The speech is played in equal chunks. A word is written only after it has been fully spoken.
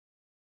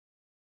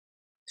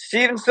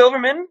Steven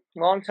Silverman,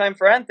 longtime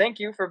friend, thank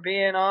you for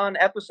being on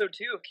episode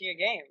 2 of King of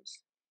Games.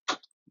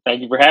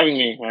 Thank you for having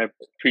me. I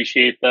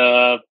appreciate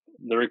the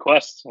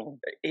request.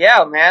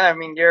 Yeah, man. I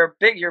mean, you're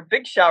a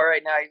big shot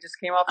right now. You just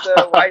came off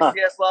the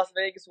YCS Las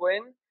Vegas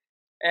win,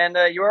 and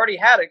you already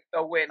had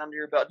a win under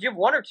your belt. Do you have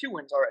 1 or 2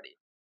 wins already?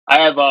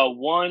 I have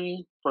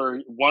one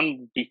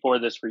before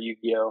this for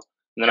Yu-Gi-Oh,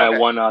 and then I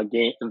won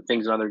game and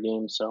things in other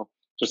games. So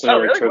just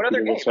another really? trophy What other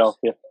to the games? shelf.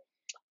 Yeah.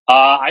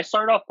 I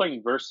started off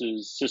playing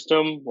Versus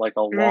System like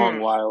a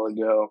long while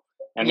ago,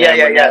 and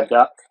then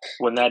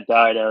when that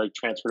died, I like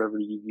transferred over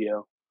to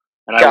Yu-Gi-Oh,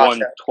 and I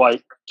won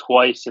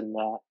twice in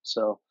that.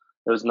 So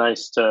it was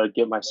nice to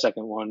get my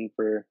second one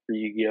for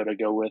Yu-Gi-Oh to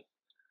go with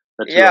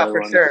the two other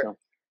for ones. sure. So.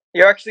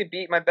 You actually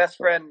beat my best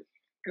friend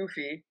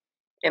Goofy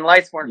in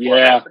Lightsworn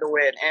format for the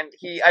win, and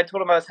I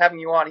told him I was having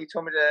you on. He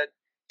told me to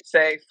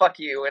say "fuck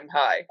you" and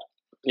hi.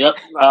 Yep.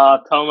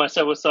 Tell him I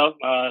said what's up.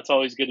 It's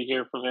always good to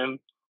hear from him.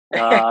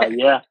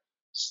 Yeah.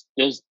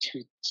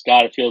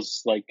 God, it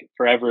feels like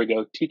forever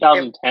ago.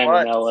 2010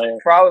 in LA.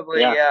 Probably,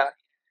 yeah.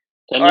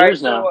 10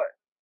 years now. So,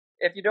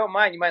 if you don't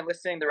mind,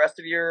 listing the rest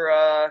of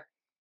your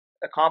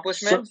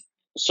accomplishments?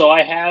 So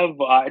I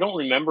have, I don't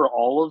remember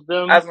all of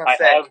them.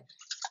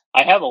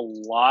 I have a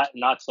lot,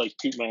 not to like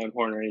toot my own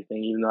horn or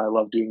anything, even though I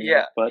love doing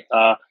that. But,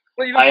 well,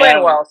 you've been playing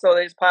a while, so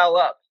they just pile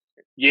up.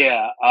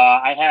 Yeah.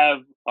 I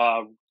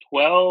have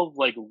 12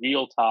 like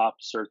real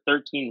tops or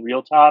 13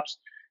 real tops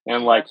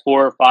and like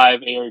 4 or 5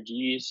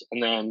 ARGs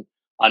and then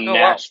a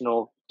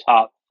national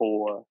top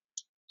 4.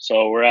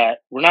 So we're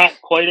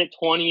not quite at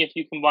 20 if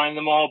you combine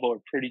them all, but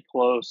we're pretty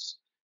close.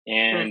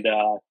 And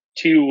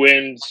 2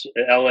 wins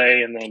at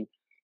LA and then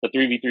the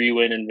 3v3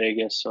 win in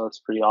Vegas. So it's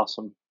pretty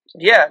awesome. So,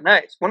 yeah,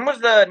 nice. When was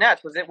the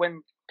Nats? Was it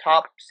when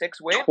top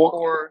 6 win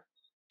or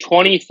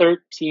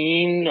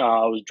 2013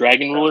 was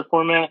Dragon Ruler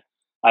format.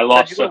 I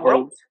lost the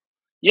Worlds?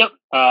 Yep,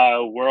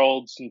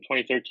 Worlds in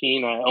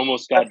 2013. I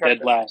almost got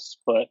dead last,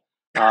 but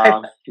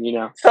you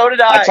know. So did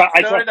I.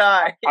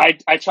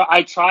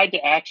 I tried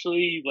to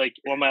actually like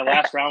on my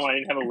last round when I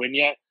didn't have a win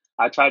yet.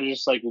 I tried to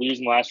just like lose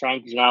in the last round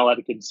because you're not allowed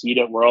to concede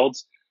at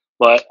Worlds.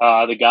 But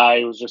the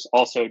guy was just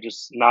also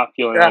just not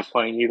feeling like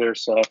playing either.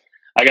 So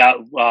I got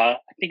I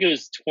think it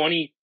was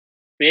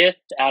 25th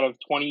out of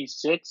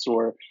 26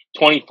 or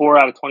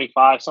 24 out of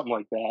 25, something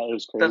like that. It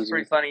was crazy. That's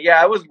pretty funny.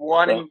 Yeah, I was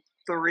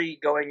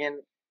 1-3 going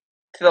in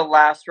to the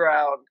last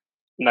round.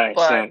 Nice.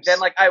 Then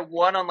like I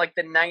won on like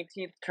the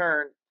 19th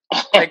turn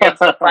against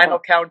the final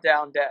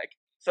countdown deck.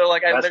 So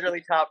like I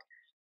literally topped.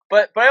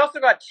 But I also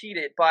got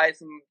cheated by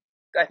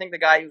I think the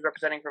guy he was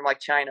representing from like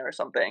China or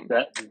something.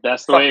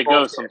 That's the way it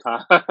goes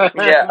sometimes.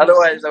 Yeah,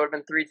 otherwise I would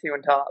have been 3-2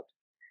 and topped.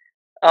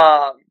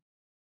 All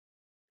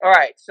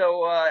right,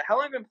 so how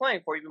long have you been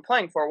playing for? You've been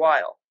playing for a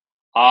while.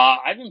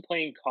 I've been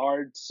playing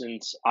cards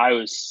since I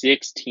was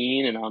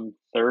 16, and I'm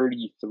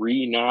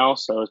 33 now,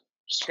 so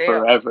it's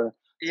forever.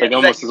 It's like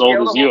almost as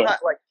old as you are.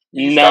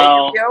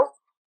 No,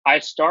 I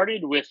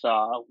started with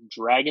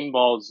Dragon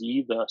Ball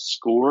Z, the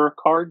Score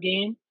card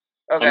game,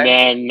 and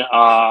then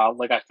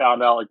like I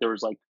found out like there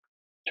was like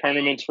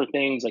tournaments for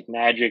things like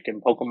Magic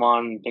and Pokemon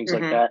and things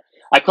like that.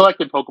 I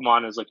collected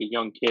Pokemon as like a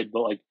young kid,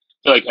 but like I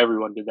feel like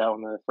everyone did that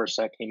when the first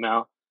set came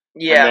out.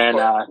 Yeah, and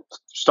then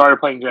started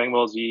playing Dragon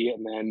Ball Z,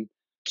 and then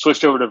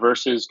switched over to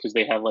Versus because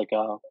they have like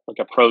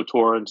a pro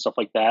tour and stuff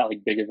like that,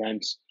 like big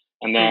events.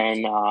 And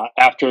then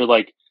after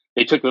like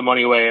they took the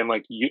money away and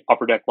like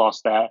Upper Deck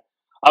lost that,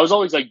 I was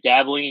always like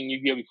dabbling in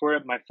Yu-Gi-Oh before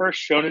it. My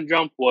first Shonen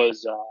Jump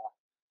was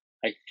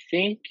I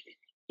think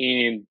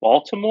in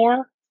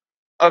Baltimore.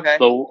 Okay.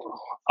 So,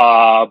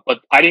 but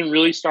I didn't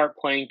really start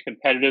playing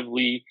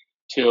competitively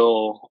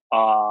till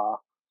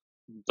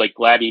like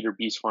Gladiator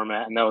Beast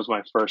format, and that was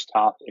my first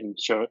top in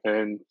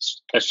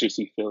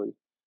SJC Philly.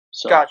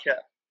 So,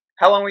 gotcha.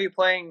 How long were you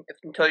playing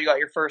until you got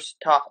your first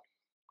top?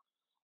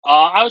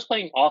 I was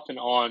playing off and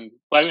on,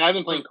 but I mean I've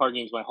been playing card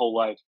games my whole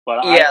life.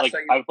 But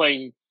I'm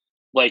playing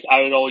like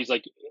I would always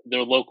like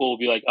their local would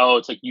be like, oh,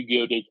 it's like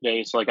Yu-Gi-Oh day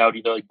today, so like I would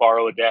either like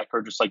borrow a deck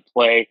or just like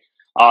play.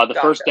 The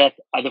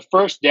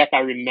first deck I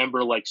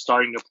remember like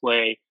starting to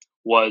play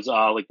was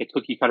like the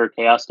Cookie Cutter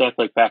Chaos deck,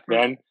 like back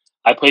then.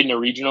 I played in a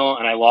regional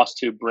and I lost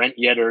to Brent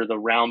Yetter the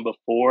round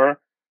before.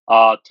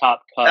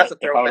 Top cut.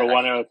 If I would have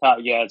won at the top,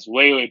 yeah, it's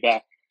way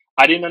back.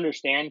 I didn't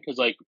understand because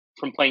like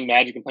from playing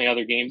Magic and playing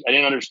other games, I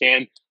didn't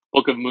understand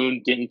Book of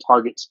Moon didn't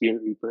target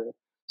Spirit Reaper.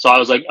 So I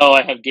was like, oh,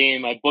 I have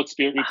game. I booked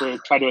Spirit Reaper,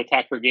 tried to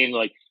attack for game.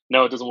 Like,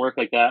 no, it doesn't work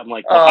like that. I'm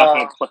like, well, how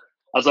can I play?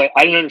 I was like,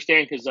 I didn't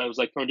understand because I was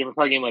like from a different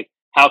card game. Like,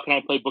 how can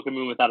I play Book of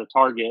Moon without a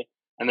target?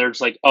 And they're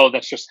just like, oh,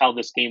 that's just how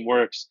this game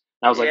works.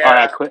 And I was like, all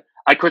right,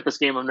 I quit this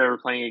game. I'm never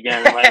playing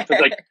again. And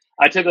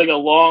I took like a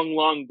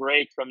long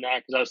break from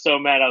that because I was so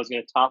mad I was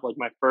going to top like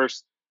my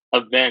first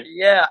event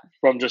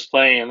from just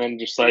playing and then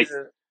just like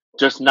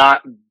just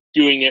not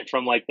doing it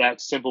from like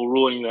that simple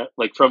ruling that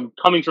like from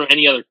coming from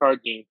any other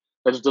card game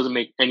that just doesn't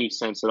make any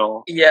sense at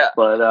all. Yeah.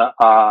 But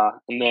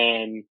and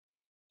then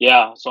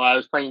so I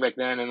was playing back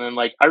then, and then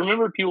like I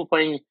remember people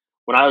playing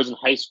when I was in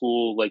high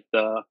school, like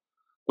the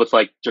with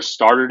like just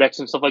starter decks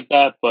and stuff like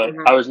that. But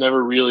I was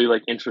never really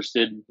like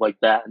interested like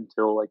that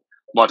until like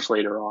much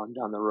later on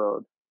down the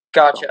road.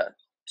 Gotcha.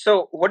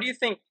 So what do you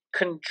think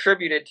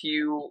contributed to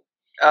you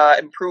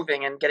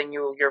improving and getting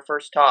you your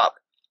first top?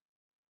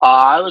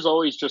 I was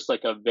always just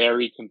like a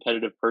very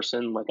competitive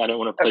person. Like I didn't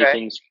want to play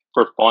things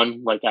for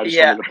fun. Like I just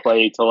wanted to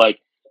play to like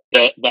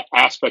the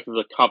aspect of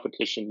the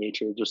competition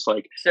nature. Just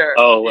like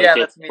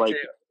that's me too.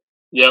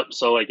 Yep.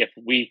 So like if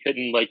we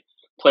couldn't like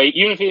play,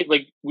 even if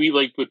we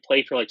like would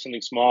play for like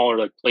something small or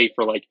like play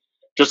for like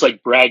just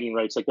like bragging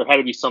rights, like there had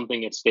to be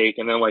something at stake.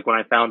 And then like when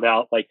I found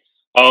out like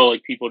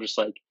like people just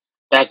like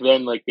back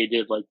then like they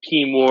did like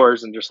team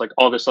wars and just like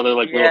all this other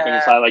like little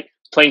things. I like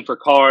playing for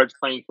cards,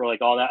 playing for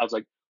like all that. I was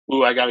like,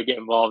 ooh, I got to get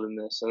involved in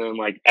this. And then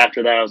like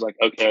after that, I was like,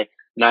 okay,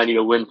 now I need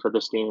to win for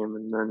this game.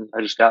 And then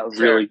I just got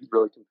really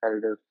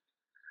competitive.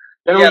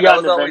 Then we got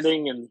into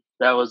vending, and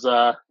that was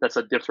that's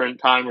a different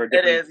time or a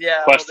different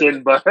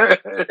question, but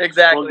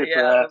exactly,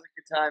 those are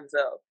good times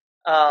though.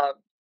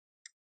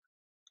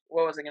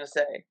 What was I gonna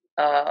say?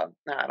 I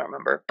don't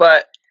remember.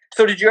 But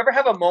so, did you ever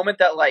have a moment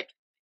that like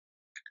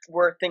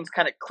where things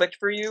kind of clicked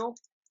for you?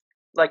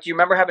 Like, do you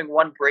remember having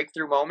one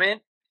breakthrough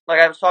moment?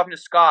 Like, I was talking to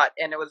Scott,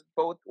 and it was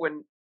both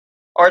when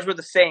ours were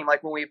the same.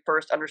 Like when we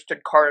first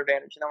understood card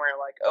advantage, and then we were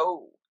like,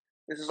 oh,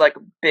 this is like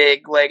a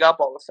big leg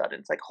up all of a sudden.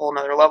 It's like a whole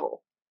nother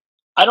level.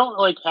 I don't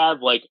like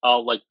have like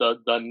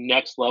the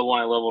next level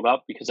I leveled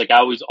up because like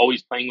I was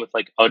always playing with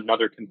like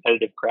another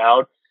competitive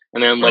crowd,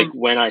 and then like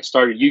when I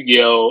started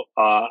Yu-Gi-Oh,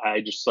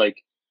 I just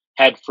like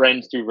had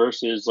friends through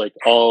Versus, like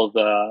all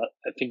the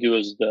I think it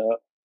was the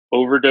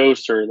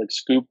Overdose or like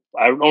Scoop.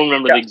 I don't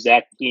remember the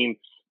exact team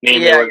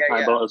name they were at the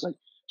time, but it was like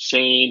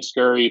Shane,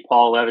 Scurry,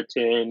 Paul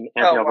Leviton,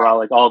 Anthony Alvarado,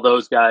 like all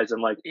those guys,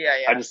 and like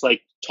I just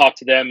like talked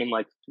to them and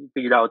like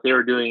figured out what they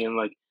were doing, and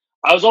like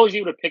I was always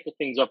able to pick the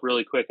things up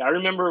really quick. I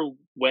remember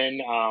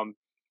when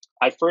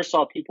I first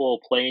saw people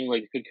playing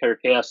like Good Card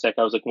Chaos deck,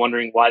 I was like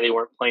wondering why they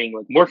weren't playing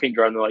like Morphine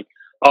Jar, and they're like,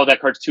 oh,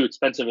 that card's too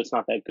expensive, it's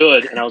not that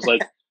good. And I was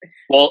like,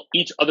 well,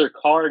 each other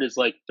card is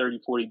like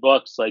 $30-$40.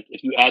 Like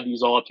if you add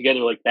these all up together,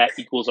 like that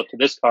equals up to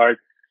this card.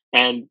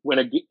 And when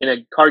in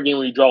a card game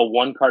where you draw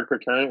one card per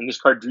turn and this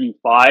card drew you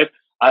 5,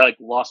 I like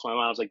lost my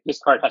mind. I was like, this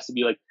card has to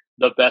be like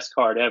the best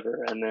card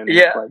ever. And then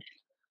like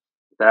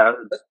that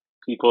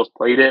people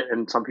played it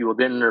and some people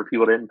didn't, or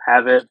people didn't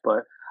have it.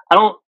 But I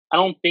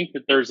don't think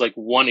that there's like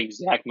one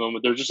exact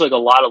moment. There's just like a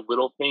lot of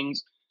little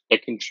things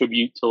that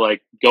contribute to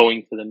like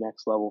going to the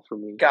next level for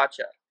me.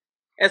 Gotcha.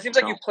 And it seems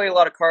like you play a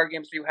lot of card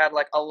games, so you had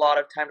like a lot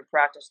of time to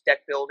practice deck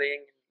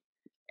building.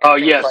 Oh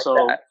yeah, like so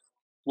that.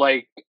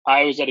 Like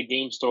I was at a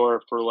game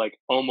store for like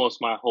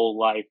almost my whole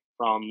life,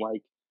 from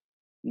like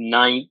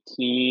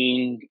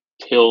 19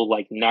 till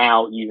like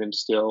now, even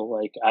still.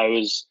 Like I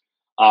used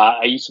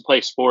to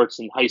play sports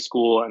in high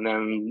school, and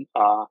then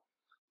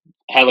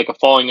had like a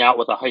falling out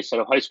with a set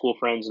of high school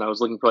friends, and I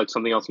was looking for like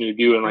something else new to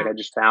do, and like I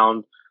just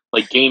found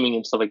like gaming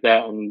and stuff like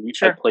that, and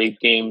I played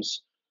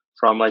games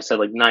from like I said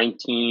like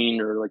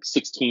 19 or like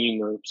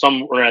 16 or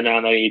somewhere around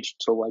that age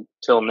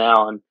till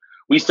now, and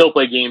we still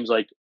play games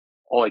like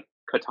all like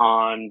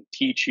Catan,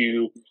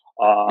 Tichu,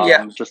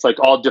 just like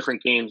all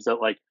different games that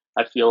like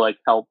I feel like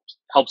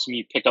helps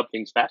me pick up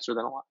things faster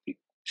than a lot of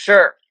people.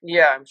 Sure,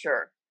 yeah, I'm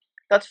sure.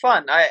 That's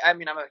fun. I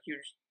mean, I'm a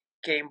huge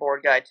game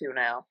board guy too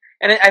now,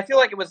 and I feel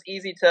like it was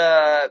easy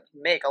to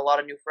make a lot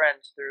of new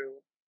friends through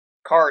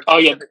cards. Oh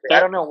yeah,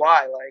 I don't know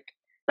why. Like,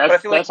 but I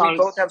feel like we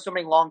both have so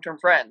many long-term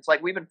friends.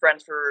 Like we've been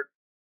friends for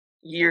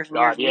years and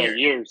years. Yeah,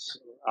 years.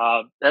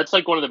 That's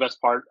like one of the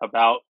best part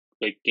about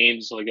like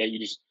games like that. You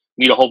just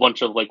meet a whole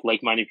bunch of like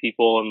like-minded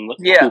people and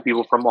cool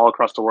people from all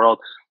across the world.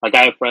 Like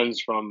I have friends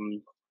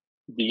from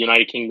the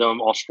United Kingdom,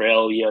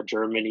 Australia,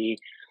 Germany,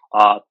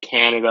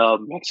 Canada,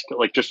 Mexico,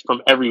 like just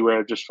from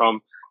everywhere, just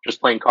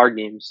playing card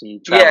games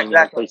and traveling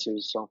to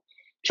places. So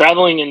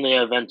traveling in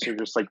the events are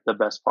just like the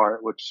best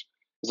part, which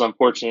is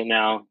unfortunate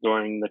now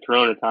during the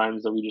Corona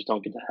times that we just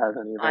don't get to have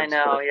any events. I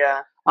know,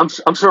 yeah. I'm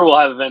sure we'll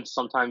have events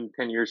sometime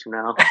 10 years from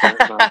now.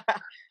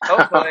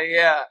 Hopefully,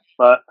 yeah.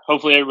 But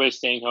hopefully everybody's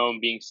staying home,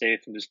 being safe,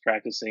 and just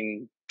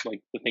practicing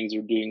like the things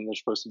they're doing they're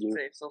supposed to do.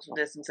 Safe social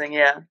distancing,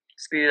 yeah.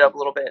 Speed it up a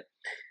little bit.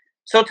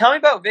 So tell me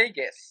about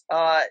Vegas.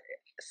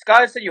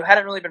 Scott said you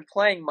hadn't really been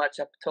playing much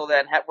up until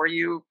then. Were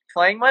you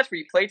playing much? Were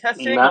you play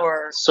testing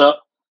or? So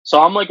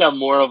I'm like a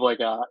more of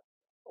like a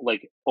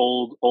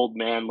old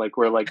man, like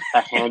where like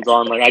a hands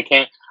on. Like I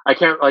can't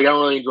like I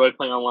don't really enjoy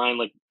playing online.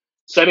 Like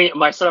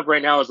my setup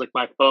right now is like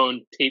my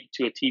phone taped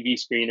to a TV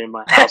screen in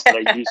my house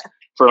that I use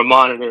for a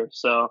monitor.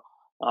 So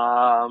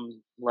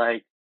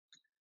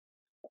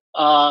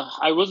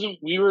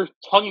we were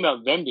talking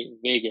about vending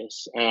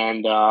Vegas,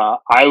 and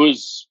I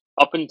was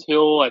up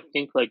until I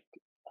think like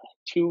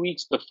 2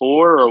 weeks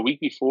before or a week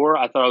before,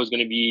 I thought I was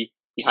going to be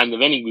behind the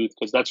vending booth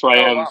because that's where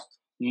I am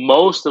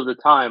most of the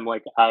time.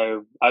 Like I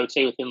would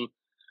say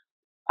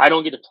I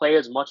don't get to play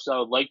as much as I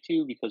would like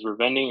to because we're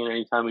vending, and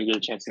anytime we get a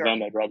chance to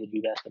vend, I'd rather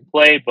do that than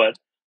play. But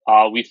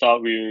we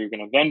thought we were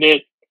going to vend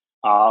it.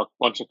 A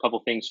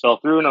couple things fell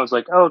through, and I was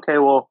like, oh, okay,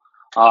 well,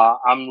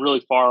 I'm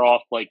really far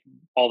off like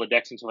all the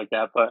decks and stuff like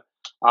that, but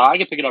I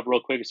can pick it up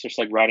real quick. It's just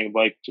like riding a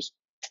bike. Just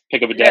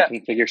pick up a deck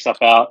and figure stuff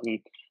out and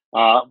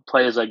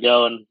play as I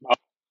go. And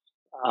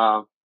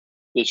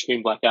the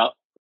screen black out.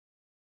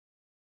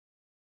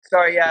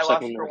 Sorry, I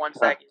lost you for 1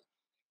 second.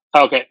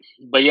 Okay,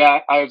 but yeah,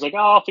 I was like, oh,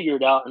 I'll figure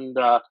it out. And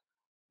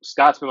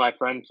Scott's been my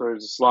friend for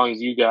as long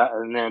as you got,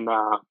 and then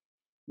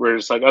we're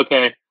just like,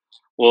 okay,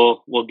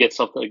 we'll get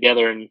something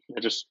together, and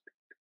it just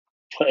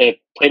played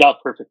out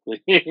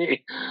perfectly.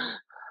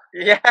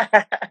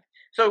 Yeah.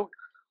 So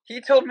he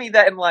told me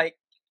that in like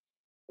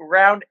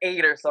round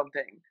 8 or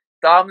something,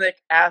 Dominic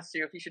asked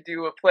you if he should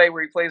do a play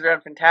where he plays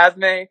around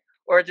Phantasme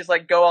or just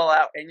like go all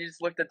out, and you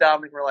just looked at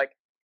Dominic and were like,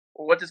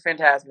 well, what does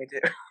Phantasme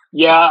do?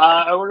 Yeah,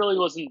 I really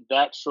wasn't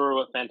that sure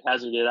what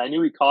Phantasme did. I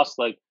knew he cost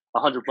like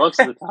 $100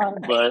 at the time,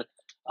 but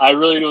I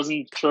really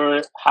wasn't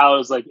sure how it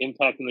was like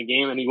impacting the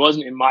game, and he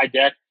wasn't in my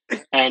deck,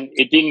 and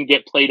it didn't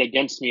get played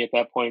against me at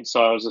that point.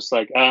 So I was just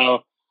like, oh,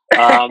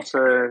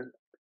 for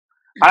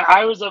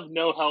I was of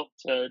no help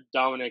to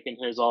Dominic and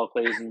his all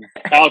plays, and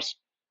Couch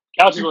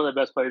is one of the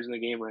best players in the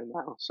game right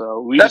now. So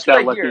we just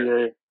got lucky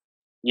there.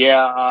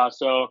 Yeah,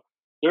 so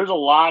there's a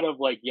lot of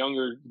like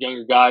younger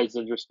guys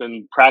that have just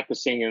been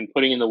practicing and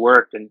putting in the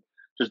work and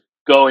just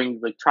going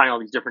like trying all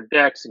these different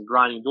decks and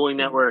grinding Dueling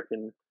Network,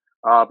 and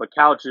but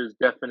Couch is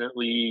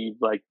definitely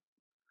like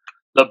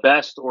the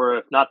best, or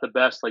if not the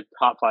best, like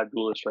top 5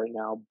 duelist right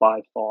now by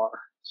far.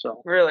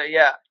 So really,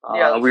 yeah,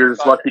 we were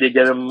just lucky to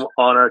get him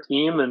on our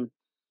team, and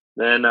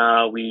then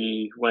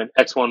we went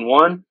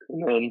X1-1,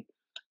 and then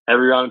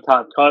every round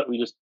top cut, we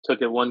just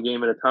took it one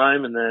game at a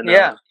time, and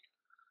then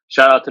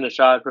shout out to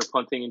Nishad for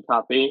punting in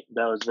top 8.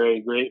 That was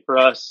very great for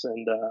us,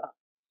 and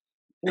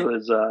it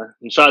was.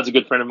 Nishad's a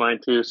good friend of mine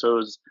too, so it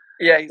was.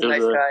 Yeah, he's a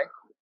nice guy.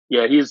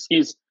 Yeah,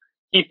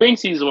 he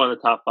thinks he's one of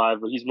the top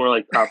 5, but he's more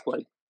like top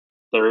like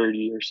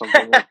 30 or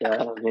something like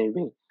that,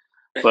 maybe.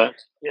 But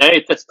hey,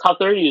 if it's top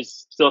 30,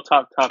 is still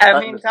top. I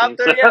mean, top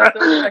 30, yeah,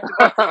 still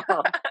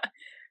respectable.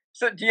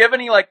 So, do you have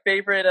any like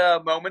favorite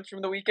moments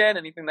from the weekend?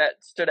 Anything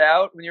that stood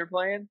out when you were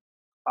playing?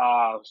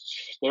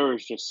 There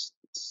was just.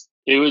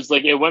 It was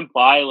like it went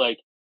by like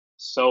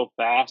so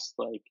fast.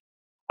 Like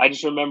I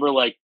just remember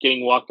like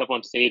getting walked up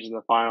on stage in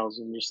the finals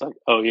and just like,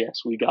 oh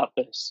yes, we got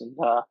this. And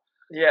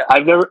yeah,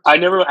 I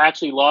never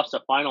actually lost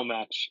a final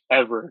match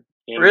ever.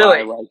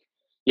 Really?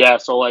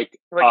 So like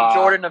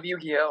Jordan of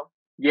Yu-Gi-Oh.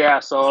 Yeah,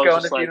 so I was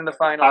going just like, in the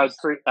finals.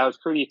 I was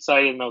pretty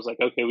excited, and I was like,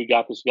 okay, we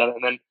got this,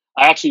 And then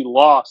I actually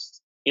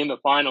lost in the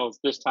finals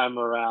this time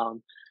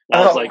around.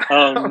 And I was like,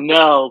 oh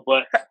no!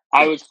 But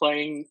I was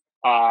playing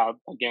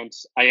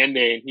against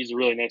Allende, and he's a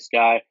really nice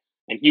guy,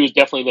 and he was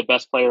definitely the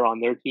best player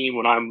on their team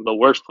when I'm the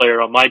worst player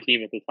on my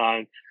team at the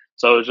time.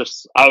 So it was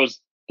just I was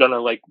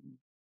gonna like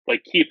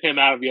keep him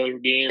out of the other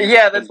games.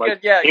 Yeah, that's good.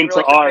 Yeah,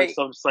 into ours.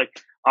 So I'm just like,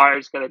 all right,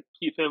 just gotta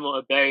keep him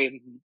at bay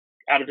and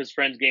out of his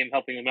friend's game,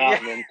 helping him out,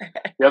 and then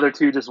the other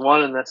two just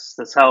won, and that's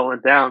how it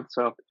went down.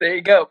 So there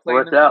you go.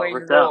 Worked out.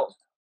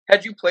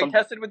 Had you play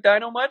tested with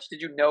Dino much?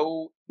 Did you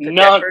know the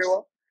deck very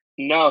well?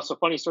 No. So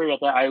funny story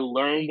about that. I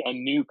learned a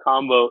new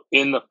combo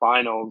in the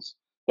finals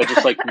that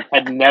just like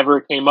had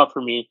never came up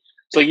for me.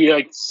 So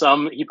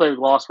he played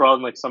Lost World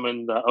and like some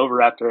in the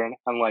Overraptor, and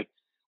I'm like,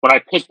 when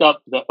I picked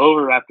up the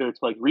Overraptor to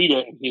like read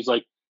it, and he's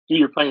like, dude,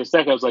 you're playing this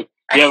deck. I was like,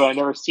 yeah, but I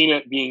never seen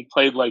it being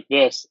played like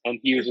this. And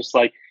he was just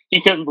like,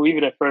 he couldn't believe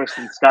it at first,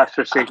 and Scott's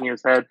just shaking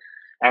his head.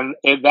 And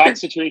that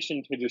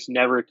situation just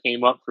never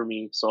came up for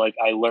me. So like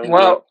I learned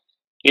it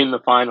in the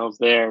finals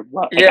there.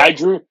 But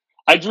like,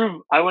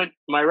 I went,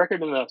 my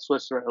record in the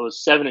Swiss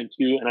was 7-2,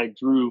 and I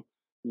drew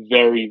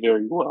very,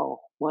 very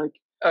well. Like,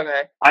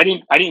 okay, I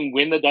didn't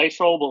win the dice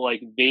roll, but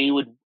like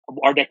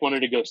our deck wanted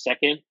to go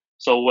second.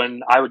 So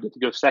when I would get to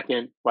go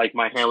second, like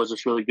my hand was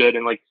just really good.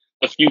 And like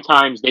a few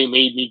times they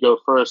made me go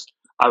first,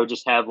 I would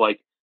just have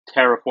like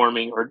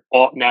terraforming or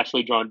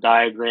naturally drawn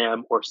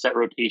diagram or set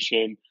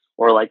rotation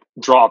or like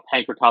draw a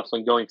Pankratops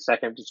and going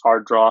second, just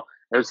hard draw.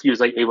 He was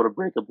like able to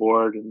break a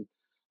board. And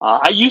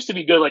I used to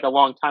be good like a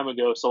long time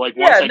ago. So like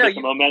once I get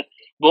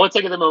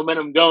the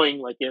momentum going,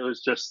 like it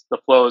was just the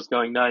flow is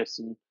going nice.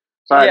 And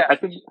so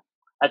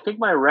I think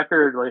my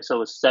record like so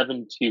was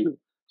 7-2.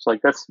 So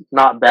like that's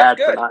not bad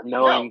for not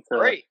knowing.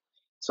 Great.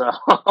 So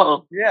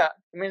yeah,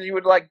 I mean you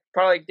would like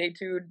probably day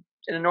 2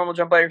 in a normal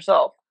jump by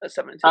yourself at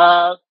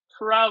 7-2.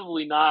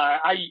 Probably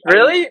not.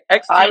 Really?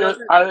 I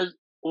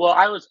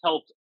was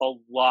helped a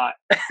lot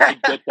to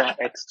get that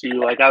X2.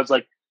 Like I was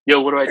like,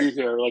 yo, what do I do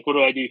here? Like, what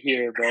do I do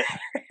here? But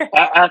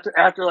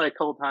after like a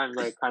couple times,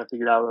 I kind of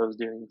figured out what I was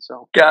doing.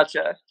 So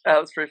gotcha. That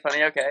was pretty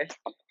funny. Okay.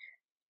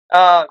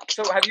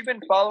 So have you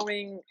been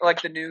following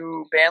like the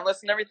new ban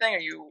list and everything?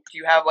 Do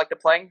you have like the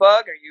playing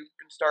bug? Or you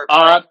can start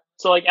playing?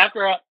 So like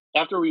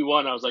after we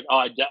won, I was like,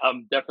 oh,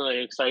 I'm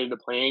definitely excited to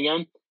play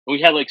again. And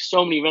we had like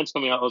so many events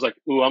coming out. I was like,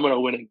 ooh, I'm gonna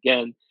win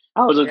again.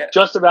 I was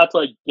just about to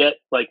like get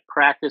like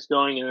practice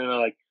going, and then they're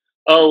like,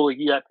 oh,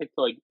 you got picked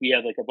to like we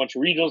had like a bunch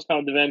of regionals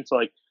kind of events. So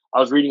like I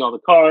was reading all the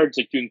cards,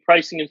 like doing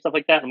pricing and stuff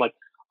like that. I'm like,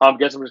 I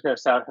guess I'm just gonna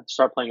have to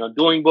start playing on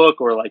Dueling Book,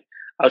 or like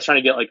I was trying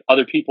to get like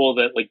other people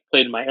that like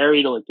played in my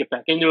area to like get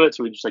back into it,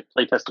 so we just like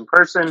play test in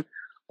person.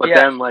 But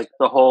then like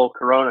the whole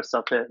Corona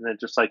stuff hit, and it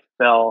just like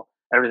fell.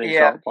 Everything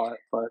fell apart.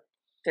 But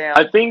damn.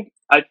 I think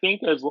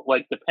as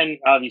like depending,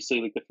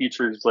 obviously, like the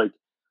future is like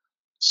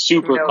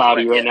super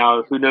cloudy right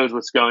now. Who knows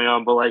what's going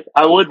on? But like,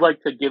 I would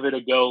like to give it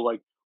a go, like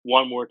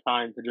one more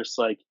time to just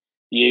like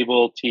be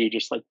able to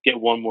just like get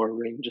one more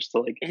ring, just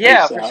to like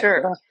for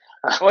sure.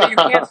 Well, you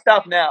can't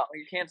stop now.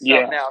 You can't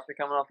stop now after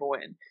coming off a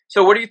win.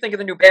 So, what do you think of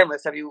the new ban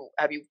list? Have you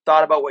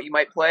thought about what you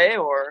might play,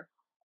 or?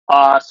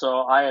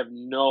 So I have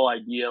no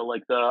idea.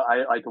 Like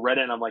I like read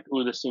it and I'm like,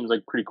 ooh, this seems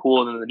like pretty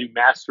cool. And then the new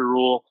master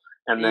rule,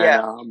 and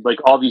then like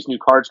all these new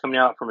cards coming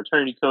out from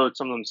Eternity Code.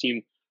 Some of them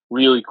seem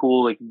really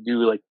cool. Like do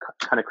like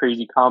kind of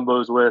crazy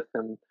combos with,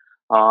 and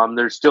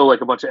there's still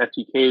like a bunch of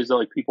FTKs that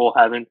like people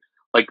haven't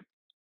like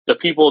the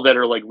people that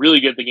are like really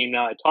good at the game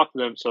now. I talk to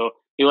them, so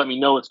they let me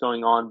know what's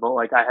going on, but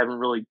like I haven't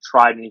really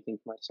tried anything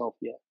for myself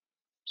yet.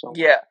 So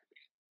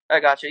I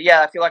got you.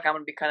 Yeah, I feel like I'm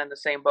gonna be kind of in the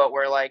same boat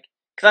where like.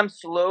 Because I'm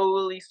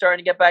slowly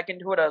starting to get back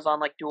into it. I was on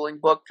like Dueling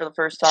Book for the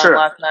first time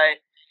last night,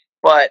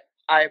 but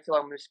I feel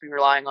like I'm just be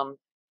relying on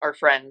our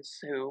friends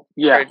who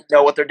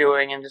know what they're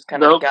doing and just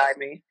kind of guide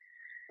me.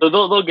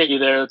 They'll get you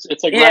there.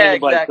 It's like riding a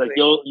bike. Like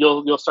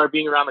you'll start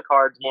being around the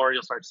cards more.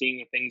 You'll start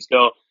seeing things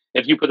go.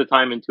 If you put the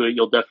time into it,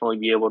 you'll definitely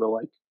be able to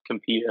like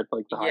compete at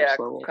like the highest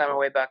level. Kind of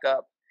way back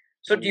up.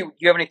 So do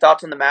you have any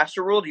thoughts on the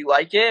Master Rule? Do you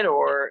like it,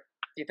 or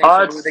do you think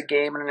it's move the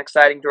game in an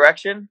exciting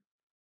direction?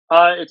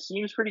 It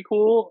seems pretty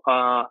cool.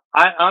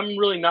 I'm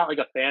really not like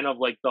a fan of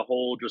like the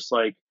whole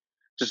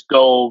just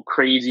go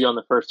crazy on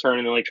the first turn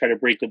and then like try to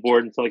break the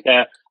board and stuff like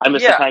that. I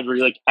miss the times where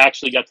you like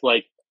actually got to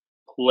like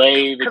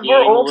play the game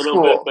a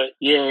little bit.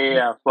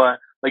 But but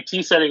like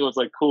T setting was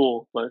like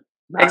cool, but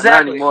not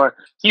anymore.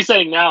 T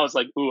setting now is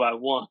like, ooh, I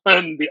won.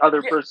 The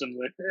other person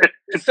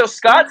wins. So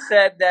Scott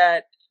said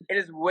that it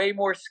is way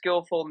more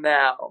skillful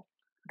now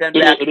than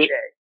back in the day.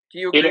 Do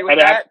you agree with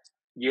that?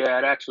 Yeah,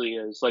 it actually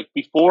is. Like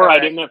before, I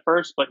didn't at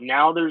first, but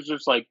now there's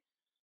just like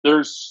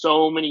there's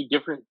so many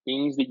different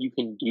things that you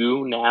can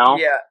do now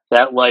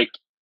that like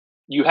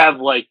you have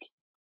like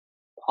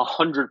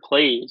 100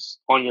 plays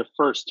on your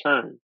first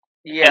turn.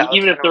 Yeah, and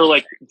even if they're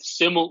like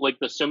similar, like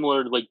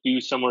like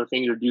do similar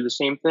things or do the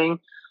same thing,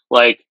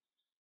 like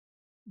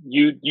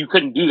you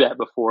couldn't do that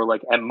before.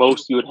 Like at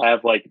most, you would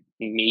have like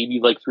maybe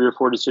like 3 or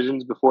 4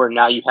 decisions before, and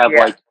now you have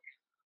like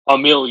a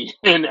million,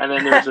 and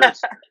then there's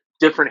just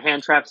different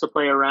hand traps to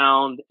play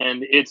around,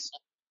 and it's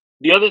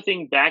the other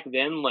thing back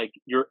then. Like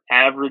your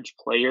average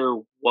player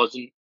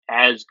wasn't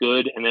as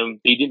good, and then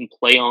they didn't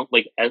play on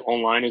like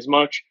online as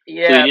much, so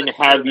they didn't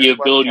have the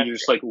ability to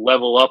just like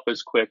level up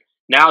as quick.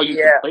 Now you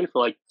can play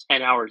for like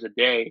 10 hours a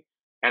day,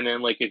 and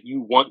then like if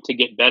you want to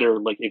get better,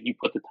 like if you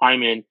put the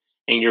time in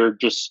and you're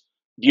just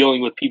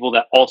dealing with people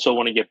that also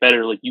want to get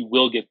better, like you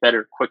will get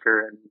better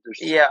quicker, and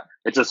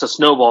it's just a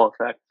snowball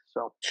effect.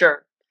 So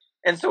sure.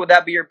 And so would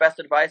that be your best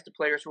advice to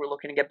players who are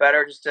looking to get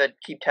better, just to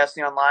keep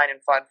testing online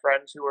and find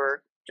friends who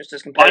are just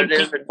as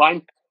competitive?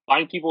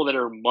 Find people that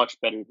are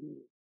much better than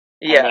you.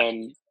 Yeah,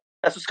 and then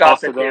that's what Scott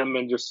said to them,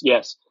 and just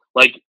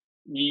like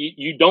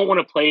you don't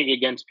want to play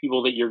against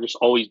people that you're just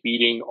always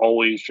beating,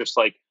 always just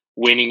like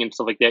winning and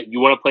stuff like that. You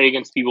want to play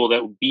against people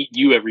that beat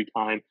you every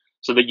time,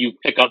 so that you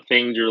pick up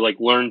things or like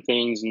learn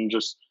things and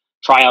just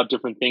try out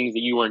different things that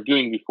you weren't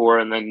doing before,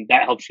 and then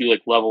that helps you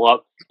like level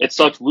up. It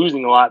sucks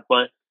losing a lot,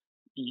 but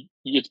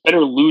it's better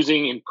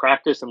losing in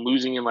practice and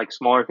losing in like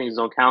smaller things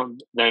don't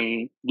count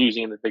than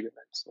losing in the big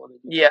events.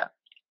 Yeah.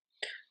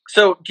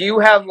 So do you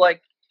have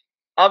like,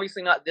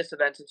 obviously not this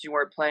event since you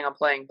weren't planning on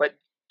playing, but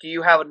do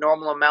you have a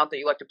normal amount that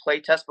you like to play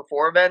test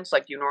before events?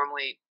 Like do you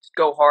normally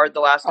go hard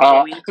the last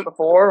couple weeks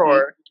before,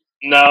 or?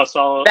 No,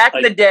 so back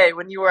in the day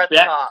when you were at the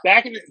top.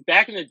 Back in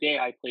the day,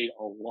 I played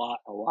a lot.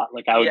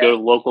 Like I would go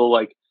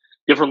to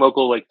different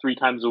local, like 3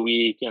 times a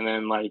week, and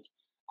then like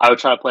I would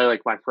try to play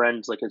like my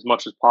friends like as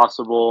much as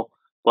possible.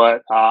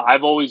 But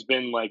I've always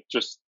been like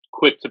just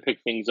quick to pick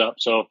things up.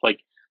 So if like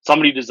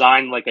somebody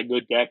designed like a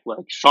good deck,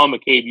 like Sean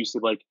McCabe used to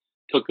like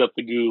cook up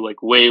the goo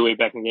like way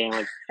back in the game.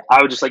 Like I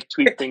would just like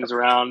tweak things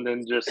around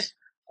and just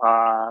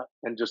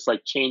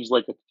like change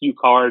like a few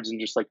cards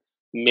and just like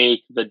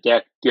make the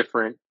deck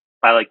different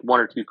by like 1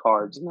 or 2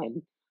 cards, and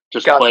then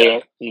just play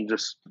it and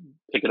just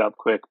pick it up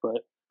quick.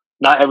 But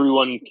not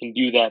everyone can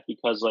do that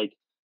because like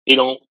they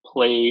don't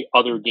play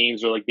other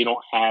games, or like they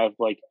don't have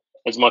like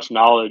as much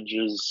knowledge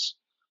as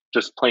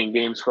just playing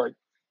games for like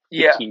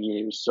 15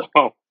 years.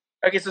 So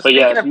okay, so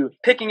speaking of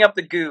picking up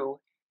the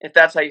goo, if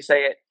that's how you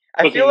say it,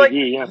 I feel like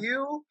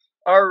you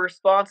are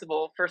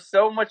responsible for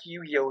so much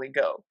Yu-Gi-Oh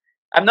lingo.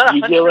 I'm not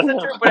 100%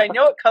 sure, but I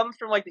know it comes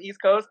from like the East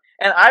Coast,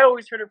 and I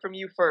always heard it from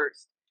you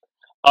first.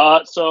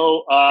 You're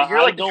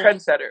like the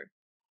trendsetter.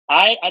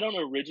 I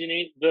don't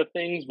originate the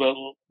things, but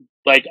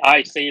like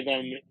I say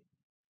them,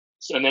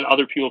 and then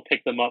other people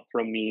pick them up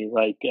from me.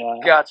 Like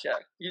gotcha.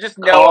 You just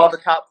know all the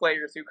top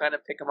players who kind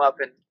of pick them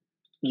up and.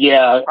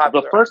 Yeah,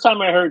 the first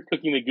time I heard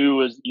Cooking the Goo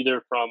was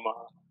either from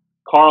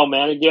Carl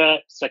Manigat,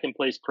 second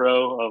place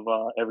pro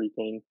of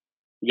everything,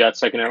 He got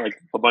second at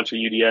like a bunch of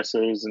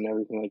UDSs and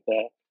everything like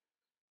that.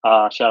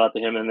 Shout out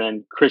to him. And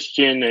then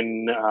Christian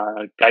and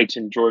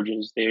Guyton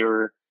Georges, they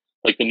were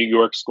like the New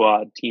York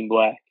squad, Team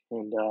Black,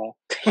 and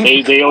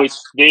they always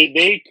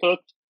they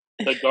cooked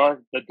the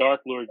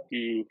Dark Lord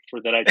goo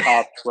for that I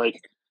topped.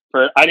 Like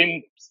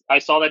I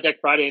saw that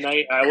deck Friday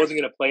night. I wasn't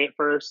gonna play it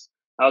first.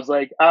 I was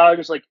like, I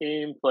just like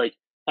came to like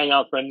hang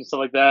out with friends and stuff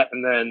like that,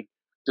 and then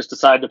just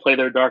decided to play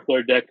their Dark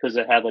Lord deck because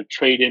it had like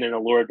Trade In and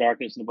Allure of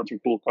Darkness and a bunch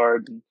of cool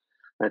cards, and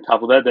I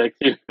toppled that deck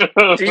too.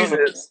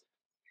 Jesus.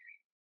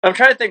 I'm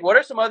trying to think. What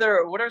are some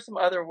other?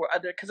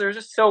 Because there's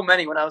just so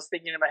many. When I was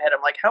thinking in my head,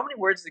 I'm like, how many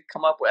words did it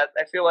come up with?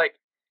 I feel like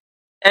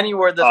any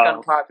word that's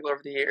gotten popular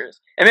over the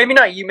years, and maybe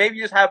not you. Maybe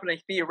you just happen to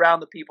be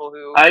around the people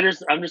who.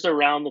 I'm just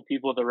around the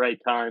people at the right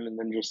time, and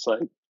then just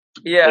like.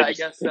 Yeah, I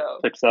guess so.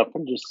 Picks up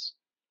and just.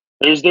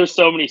 There's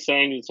so many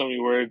sayings and so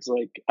many words.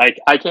 Like I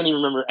can't even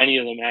remember any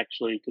of them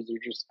actually because they're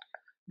just.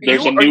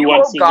 There's a new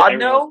one. God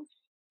no.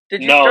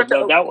 Did you start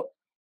to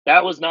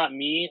that was not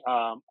me.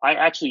 I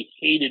actually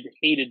hated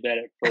that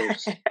at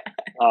first.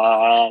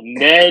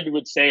 Ned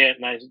would say it,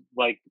 and I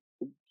like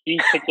he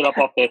picked it up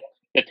off the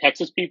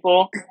Texas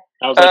people.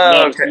 I was like,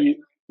 Ned, okay.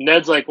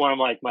 Ned's like one of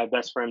my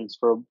best friends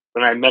for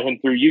when I met him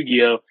through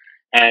Yu-Gi-Oh.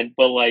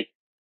 But like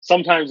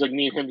sometimes like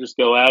me and him just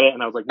go at it,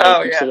 and I was like,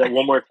 no, if you say that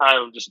one more time,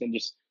 I'm just gonna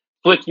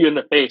flick you in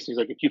the face. He's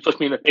like, if you flick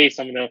me in the face,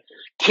 I'm gonna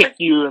kick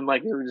you, and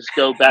like it would just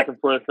go back and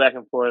forth,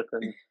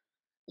 and.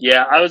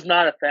 Yeah, I was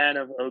not a fan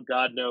of Oh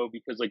God No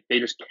because like they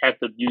just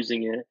kept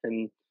abusing it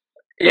and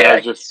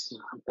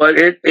but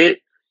it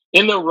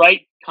in the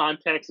right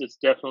context it's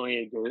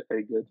definitely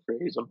a good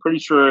phrase. I'm pretty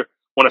sure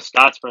one of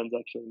Scott's friends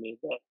actually made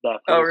that phrase.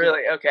 Oh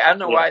really? Okay. I don't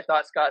know why I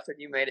thought Scott said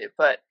you made it,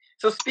 but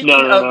so speaking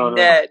of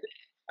Ned,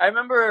 I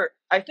remember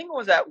I think it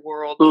was at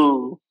Worlds.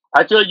 Ooh.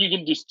 I feel like you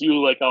can just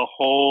do like a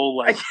whole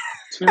like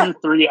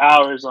 2-3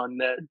 hours on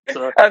Ned.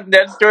 So,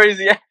 Ned stories,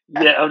 yeah.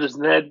 Yeah, I'm just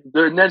Ned.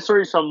 There are Ned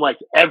stories from like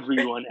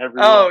everyone.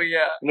 Oh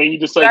yeah. And then you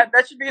just like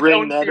that should be its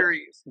own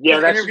series. Yeah,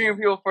 just interviewing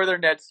people for their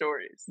Ned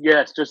stories.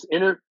 Yes, just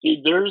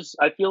there's.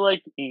 I feel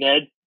like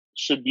Ned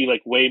should be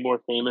like way more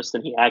famous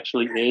than he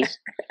actually is.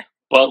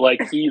 But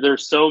like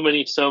there's so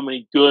many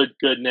good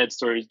Ned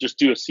stories. Just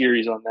do a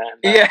series on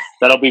that.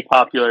 That'll be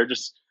popular.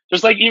 Just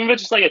like even if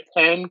it's just like a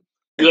 10,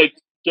 you like.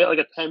 Get like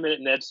a 10-minute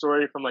Ned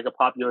story from like a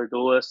popular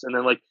duelist, and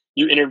then like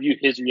you interview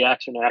his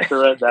reaction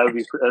after it. That'd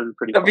be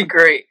pretty. That'd be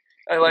great.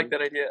 I like that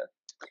idea.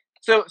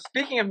 So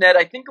speaking of Ned,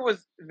 I think it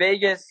was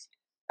Vegas.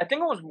 I think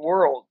it was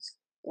Worlds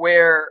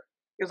where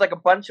it was like a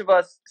bunch of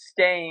us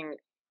staying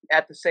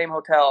at the same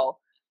hotel,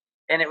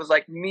 and it was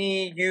like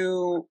me,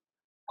 you.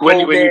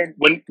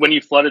 When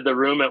you flooded the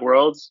room at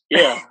Worlds,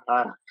 yeah.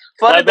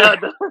 Flooded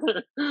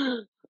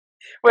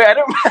Wait, I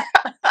don't.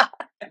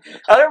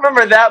 I don't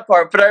remember that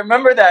part, but I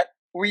remember that.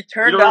 We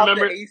turned off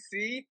the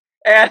AC,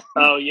 and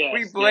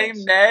we blamed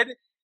Ned,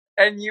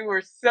 and you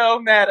were so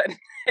mad at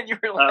and you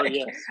were like,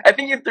 I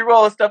think you threw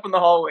all the stuff in the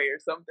hallway or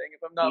something, if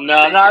I'm not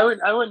mistaken. No,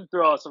 I wouldn't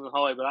throw all the stuff in the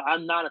hallway, but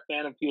I'm not a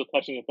fan of people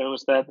touching a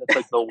thermostat. That's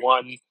like the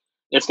one.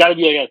 It's got to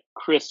be like a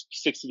crisp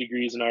 60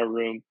 degrees in our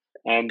room,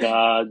 and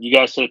you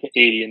guys set it to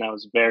 80, and I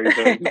was very,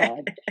 very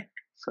mad.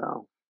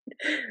 So,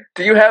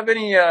 do you have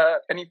any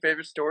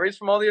favorite stories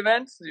from all the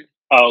events? There's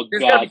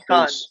gotta be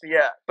tons,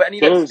 but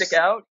any that stick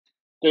out?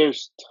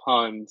 There's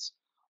tons.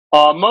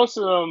 Most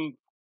of them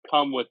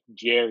come with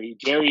Jerry.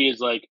 Jerry is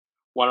like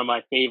one of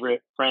my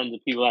favorite friends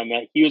and people I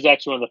met. He was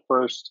actually one of the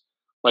first.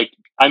 Like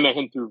I met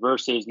him through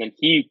Versus, and then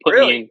he put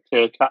me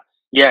into.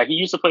 Yeah, he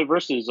used to play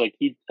Versus. Like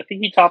I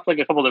think he topped like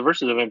a couple of the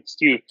Versus events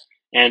too,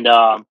 and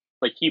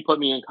like he put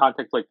me in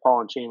contact with like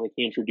Paul and Shane. Like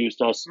he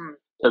introduced us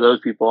to those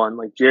people, and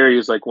like Jerry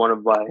is like one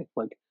of my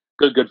like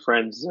good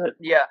friends. That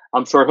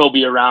I'm sure he'll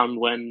be around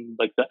when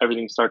like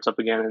everything starts up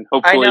again, and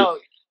hopefully. I know.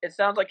 It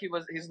sounds like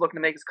he's looking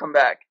to make his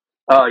comeback.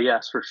 Oh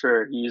yes, for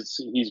sure. He's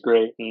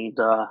great, and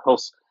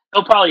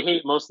he'll probably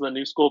hate most of the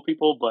new school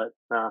people, but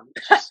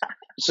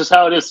it's just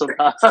how it is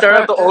sometimes. Start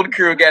up the old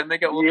crew again,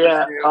 make it old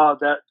crew. Oh,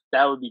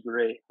 that would be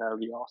great. That would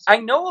be awesome. I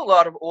know a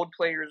lot of old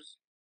players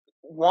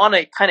want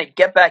to kind of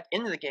get back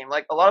into the game.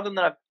 Like a lot of them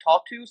that I've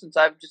talked to since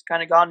I've just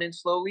kind of gone in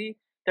slowly,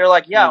 they're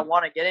like, I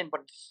want to get in,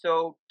 but it's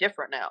so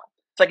different now.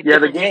 It's like a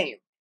different game.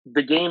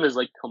 The game is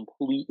like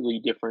completely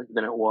different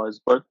than it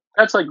was, but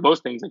that's like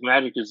most things. Like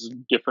Magic is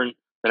different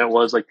than it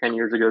was like 10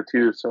 years ago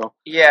too. So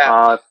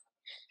if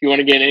you want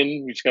to get in,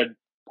 you just got to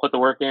put the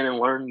work in and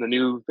learn the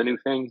new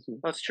things.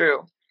 That's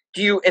true.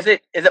 Is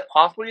it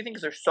possible? Do you think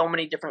because there's so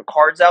many different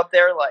cards out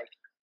there?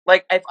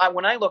 Like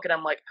when I look at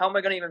them, like how am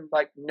I going to even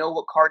like know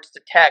what cards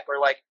to tech or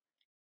like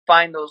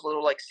find those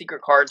little like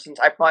secret cards? Since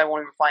I probably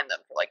won't even find them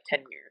for like 10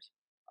 years.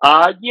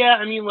 Yeah.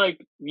 I mean,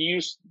 like you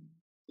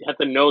have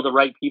to know the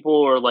right people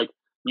or like.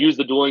 Use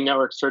the Dueling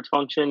Network search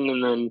function,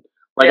 and then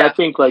I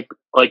think like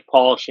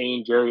Paul,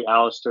 Shane, Jerry,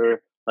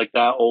 Alistair, like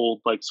that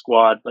old like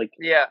squad, like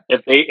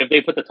if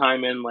they put the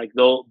time in, like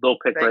they'll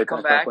pick right back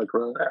up like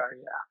where they are.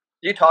 Yeah.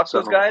 Do you talk to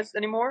those guys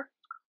anymore?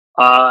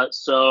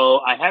 So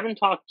I haven't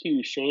talked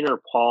to Shane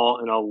or Paul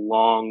in a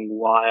long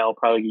while,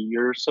 probably a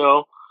year or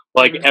so.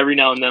 Like every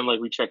now and then, like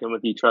we check in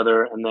with each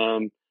other, and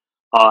then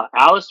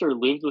Alistair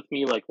lived with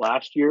me like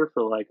last year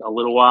for like a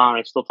little while, and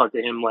I still talk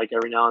to him like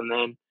every now and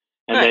then.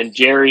 And then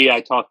Jerry,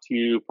 I talk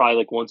to probably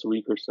like once a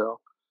week or so.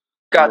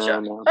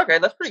 Gotcha. Okay,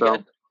 that's pretty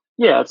good.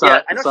 Yeah,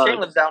 I know Shane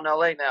lives out in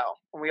LA now,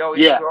 and we're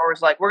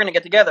always like, we're gonna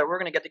get together, and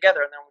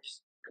then we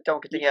just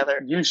don't get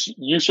together.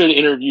 You should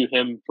interview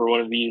him for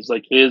one of these.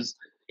 Like his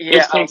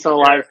takes on a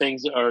lot of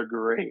things are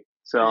great.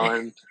 So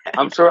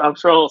I'm sure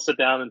he'll sit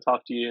down and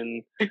talk to you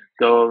and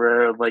go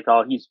over like,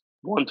 oh, he's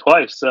won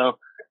twice, so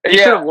he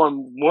should have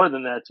won more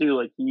than that too.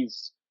 Like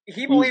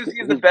he believes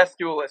he's the best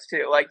duelist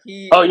too. Like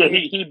he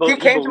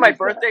came to my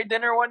birthday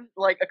dinner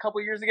like a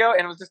couple years ago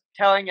and was just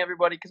telling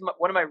everybody because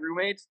one of my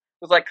roommates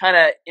was like kind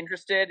of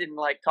interested in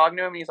like talking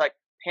to him. And he's like,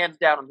 hands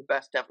down, I'm the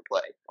best to ever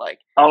play. Like,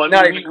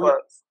 not even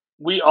close.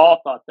 We all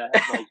thought that.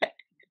 Like,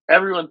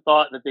 everyone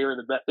thought that they were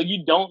the best. Like,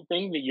 you don't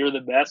think that you're the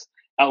best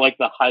at like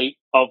the height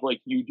of like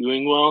you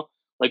doing well.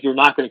 Like, you're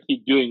not going to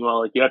keep doing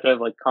well. Like, you have to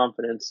have like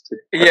confidence to.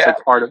 That's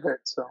like part of it.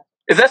 So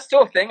is that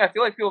still a thing? I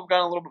feel like people have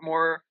gotten a little bit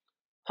more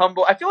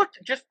humble. I feel like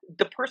just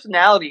the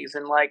personalities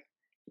and like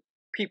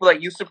people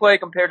that used to play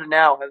compared to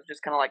now have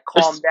just kind of like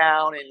calmed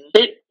down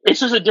and it's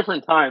just a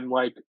different time.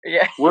 Like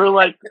we're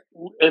like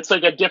it's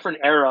like a different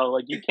era.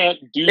 Like you can't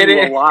do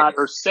a lot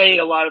or say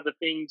a lot of the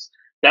things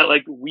that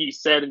like we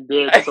said and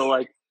did. So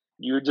like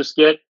you would just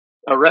get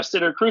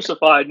arrested or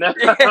crucified now.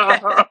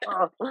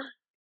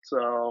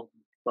 So,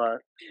 but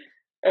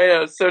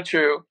yeah, so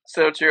true.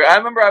 I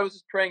remember I was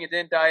just praying it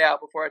didn't die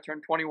out before I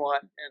turned 21,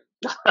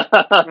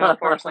 and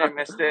unfortunately I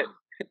missed it.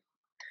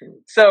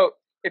 So,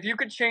 if you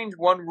could change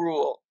one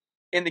rule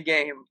in the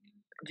game,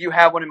 do you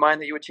have one in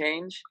mind that you would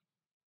change?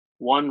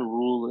 One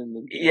rule in the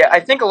game? Yeah, I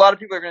think a lot of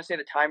people are going to say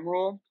the time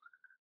rule.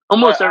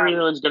 Almost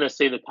everyone's going to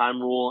say the time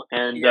rule,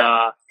 and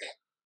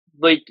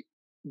like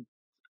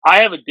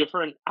I have a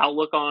different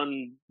outlook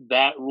on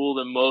that rule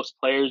than most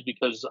players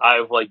because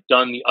I've like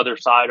done the other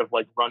side of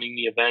like running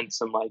the events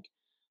and like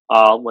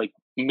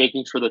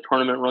making sure the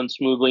tournament runs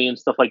smoothly and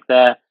stuff like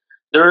that.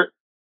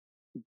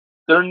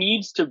 There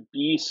needs to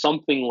be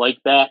something like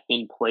that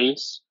in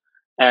place,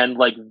 and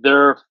like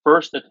their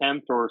first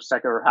attempt or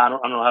second, or I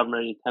don't know how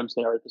many attempts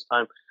they are at this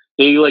time.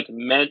 They like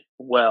meant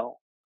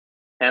well,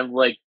 and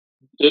like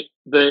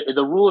the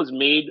rule has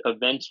made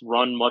events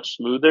run much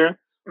smoother,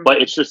 but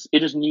it just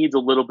needs a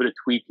little bit of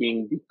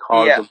tweaking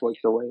because of like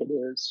the way it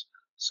is.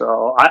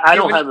 So I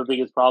don't have the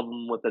biggest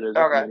problem with it as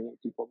many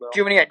people though. Do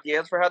you have any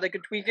ideas for how they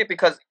could tweak it?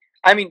 Because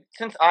I mean,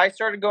 since I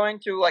started going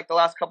to like the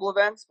last couple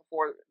events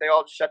before they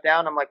all shut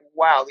down, I'm like,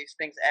 wow, these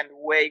things end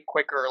way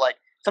quicker. Like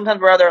sometimes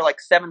we're either like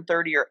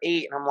 7:30 or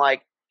 8, and I'm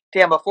like,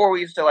 damn. Before we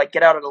used to like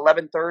get out at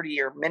 11:30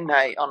 or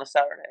midnight on a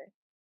Saturday.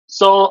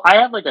 So I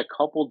have like a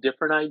couple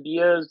different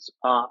ideas.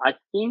 I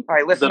think. All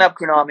right, listen up,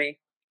 Konami.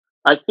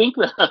 I think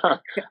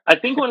I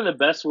think one of the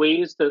best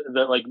ways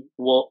that like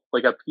will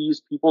like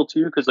appease people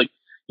too, because like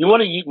you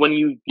want to when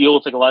you deal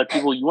with like a lot of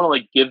people, you want to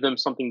like give them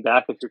something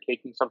back if you're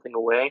taking something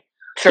away.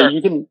 Sure.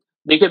 So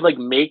they could like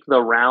make the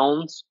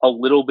rounds a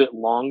little bit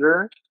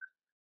longer,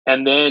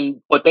 and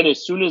then but then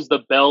as soon as the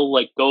bell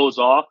like goes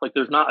off, like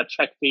there's not a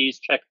check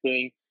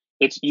thing.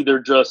 It's either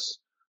just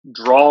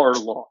draw or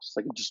loss.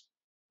 Like just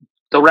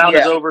the round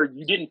is over.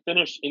 You didn't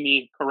finish in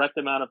the correct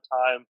amount of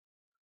time.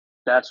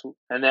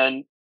 And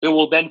then it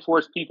will then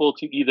force people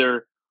to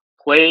either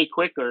play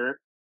quicker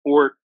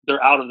or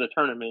they're out of the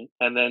tournament.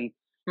 And then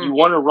you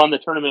want to run the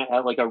tournament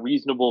at like a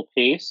reasonable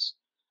pace.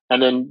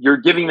 And then you're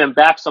giving them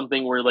back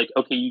something where like,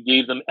 okay, you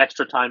gave them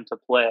extra time to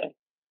play.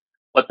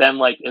 But then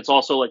like, it's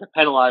also like a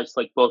penalized,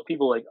 like both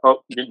people like,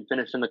 oh, you didn't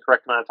finish in the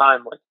correct amount of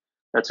time. Like,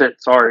 that's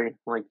it. Sorry.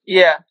 Like,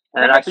 yeah.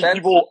 And I think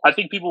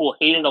people will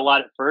hate it a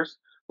lot at first,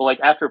 but like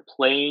after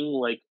playing,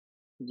 like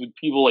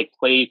people like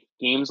play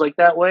games like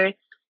that way,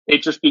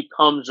 it just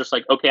becomes just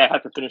like, okay, I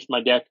have to finish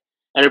my deck.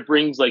 And it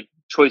brings like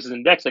choices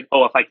in decks like,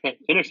 oh, if I can't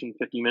finish in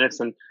 50 minutes,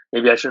 then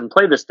maybe I shouldn't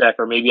play this deck,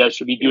 or maybe I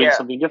should be doing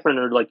something different,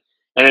 or like,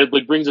 and it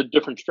like brings a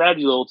different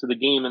strategy level to the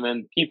game, and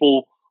then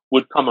people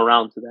would come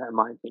around to that, in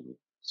my opinion.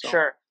 So.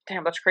 Sure.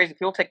 Damn, that's crazy.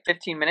 People take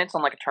 15 minutes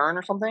on like a turn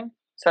or something,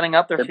 setting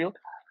up their field.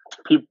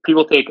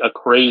 People take a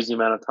crazy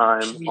amount of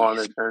time on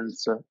their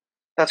turns. So.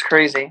 That's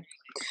crazy.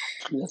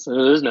 Yes, it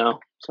is now.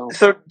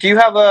 So, do you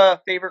have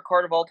a favorite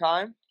card of all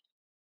time?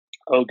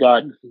 Oh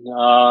God.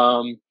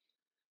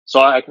 So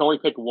I can only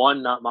pick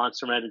one, not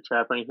Monster Magic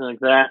Trap or anything like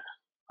that.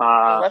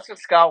 That's what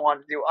Scott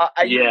wanted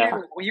to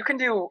do. You can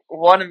do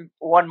one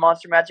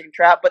Monster Magic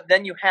Trap, but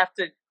then you have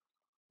to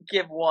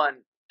give one.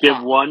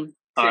 Give one?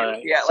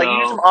 Alright. Yeah, like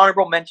you do some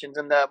honorable mentions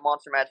in the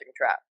Monster Magic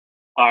Trap.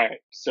 Alright,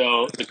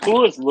 so the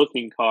coolest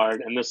looking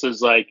card, and this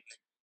is like,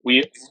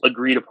 we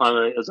agreed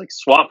upon it, is like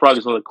Swap Frog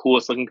is one of the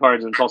coolest looking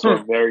cards, and it's also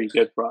a very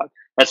good frog.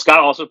 And Scott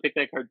also picked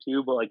that card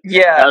too, but like,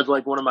 that was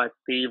like one of my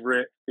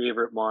favorite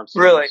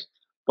monsters. Really?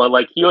 But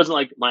like, he wasn't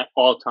like my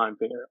all-time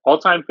favorite.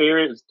 All-time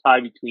favorite is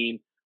tied between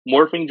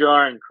Morphing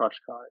Jar and Crush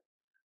Card.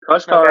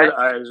 Crush Card,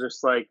 I was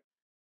just like,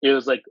 it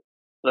was like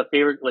the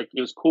favorite, like it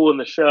was cool in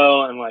the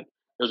show, and like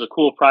it was a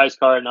cool prize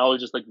card, and I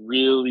was just like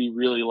really,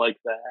 really like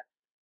that.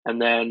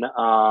 And then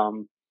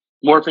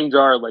Morphing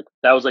Jar, like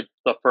that was like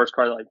the first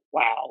card. Like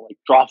wow, like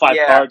draw 5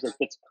 cards, like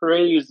it's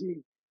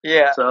crazy.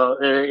 Yeah. So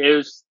it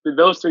was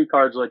those 3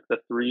 cards, like the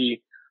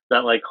 3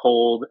 that like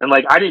hold, and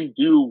like I didn't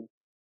do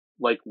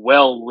like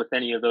well with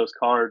any of those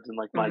cards in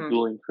like my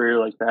dueling career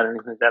like that or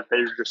anything like that.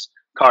 They're just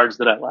cards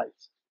that I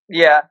liked.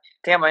 Yeah,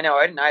 damn, I know.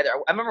 I didn't either.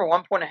 I remember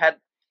one point I had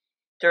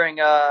during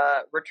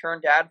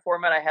Return Dad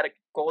format. I had a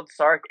Gold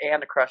Sark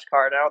and a Crush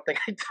card. I don't think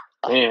I.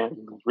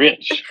 Damn,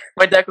 rich.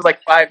 My deck was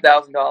like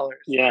 $5,000.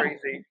 Yeah,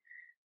 crazy.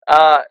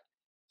 So,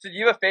 do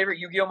you have a favorite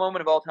Yu-Gi-Oh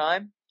moment of all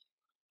time?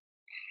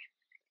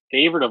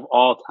 Favorite of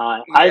all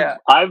time. Yeah.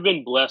 I've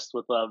been blessed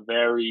with a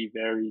very,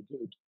 very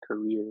good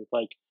career.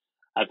 Like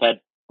I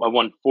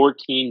won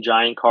 14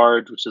 giant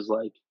cards, which is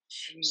like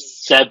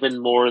 7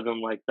 more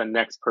than like the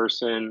next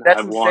person.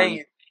 That's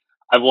insane.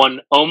 I've won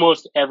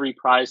almost every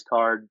prize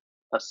card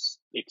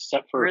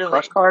except for a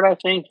Crush card, I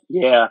think.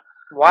 Yeah.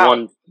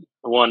 Wow.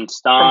 Won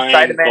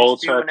Stein,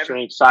 Gold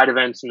Searching, side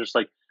events, and just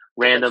like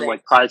random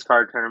like prize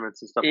card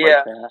tournaments and stuff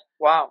like that.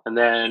 Wow. And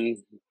then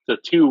the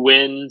 2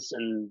 wins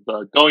and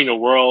the going to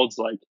Worlds,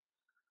 like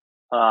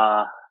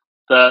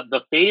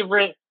the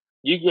favorite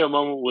Yu-Gi-Oh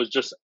moment was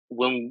just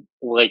when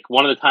like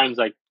one of the times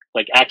like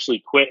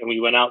actually quit and we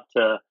went out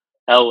to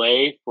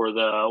LA for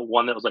the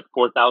one that was like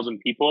 4,000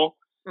 people.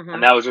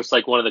 And that was just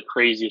like one of the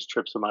craziest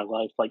trips of my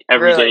life. Like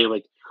every day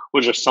like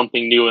was just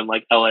something new in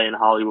like LA and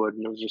Hollywood,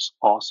 and it was just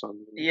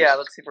awesome. Yeah,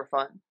 that's super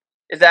fun.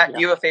 Is that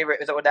you have a favorite?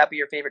 Would that be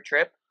your favorite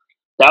trip?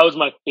 That was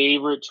my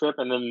favorite trip,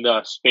 and then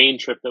the Spain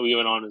trip that we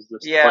went on is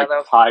this like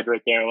tied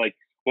right there. Like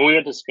when we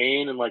went to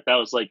Spain, and like that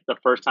was like the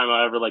first time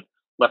I ever like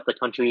left the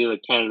country.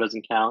 Like Canada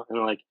doesn't count,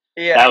 and like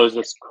that was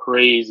just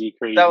crazy.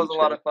 That was a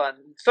lot of fun.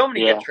 So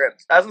many good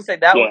trips. I was gonna say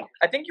that one.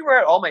 I think you were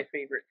at all my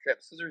favorite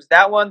trips. So there's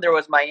that one. There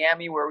was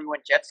Miami where we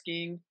went jet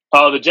skiing.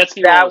 Oh, the jet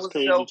ski one was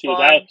crazy so too.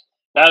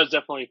 That was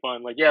definitely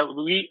fun. Like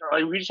we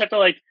just have to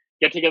like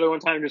get together one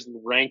time and just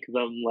rank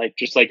them, like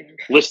just like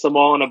list them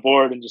all on a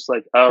board and just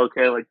like, oh,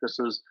 okay, like this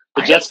was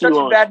the jet ski one. I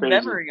have such a bad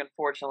memory,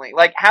 unfortunately.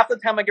 Like half the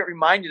time I get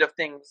reminded of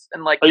things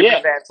and like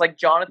events, like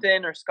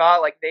Jonathan or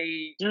Scott, like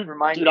they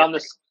remind me.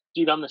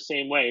 Dude, I'm the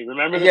same way.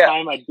 Remember the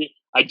time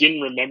I didn't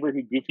remember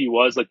who Goofy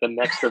was, like the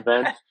next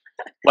event?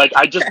 Like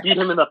I just beat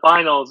him in the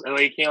finals, and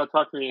like, he came out to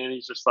talk to me, and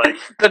he's just like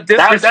the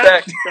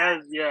disrespect.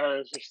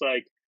 It's just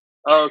like,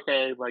 oh,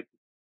 okay, like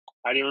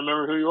I didn't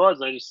remember who he was.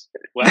 I just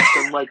left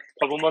him like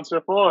a couple months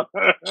before.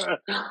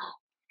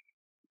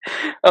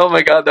 Oh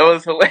my god, that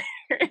was hilarious.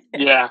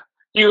 Yeah,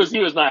 he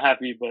was not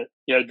happy, but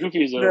yeah,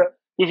 Goofy's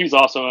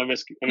awesome. I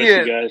miss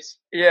you guys.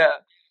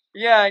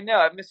 Yeah, I know.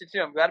 I missed you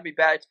too. I'm glad to be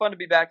back. It's fun to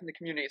be back in the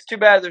community. It's too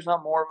bad there's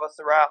not more of us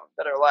around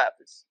that are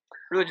left. It's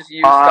really just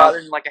you, Scott,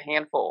 and like a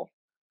handful.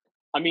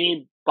 I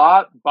mean,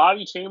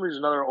 Bobby Chambers is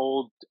another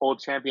old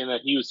champion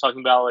that he was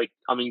talking about, like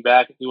coming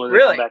back. He wanted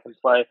to come back and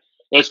play.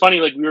 It's funny,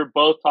 like we were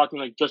both talking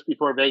like just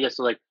before Vegas,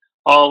 so like,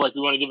 oh, like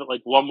we want to give it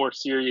like one more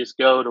serious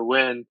go to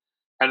win.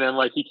 And then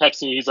like he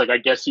texted me, he's like, I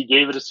guess he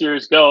gave it a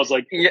serious go. I was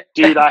like,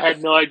 dude, I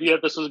had no idea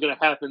this was gonna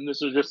happen. This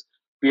was just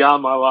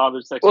beyond my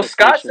wildest expectations.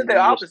 Well, Scott said the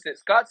opposite.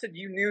 Scott said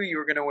you knew you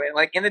were gonna win.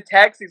 Like in the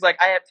text, he's like,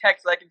 I have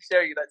text I can show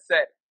you that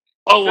said.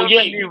 Oh well,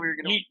 yeah,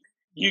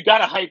 you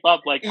gotta hype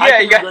up. Like I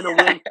think I'm gonna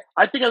win.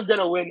 I think I'm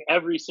gonna win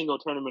every single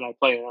tournament I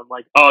play, and I'm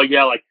like, oh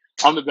yeah, like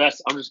I'm the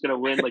best. I'm just gonna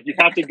win. Like you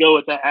have to go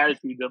with that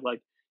attitude that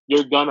like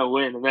you're gonna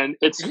win, and then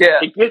it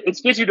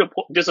gets you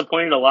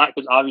disappointed a lot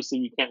because obviously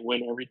you can't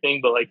win everything.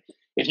 But like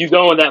if you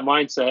go with that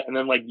mindset and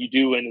then like you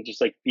do win, it just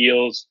like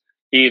feels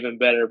even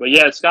better. But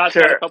yeah, Scott's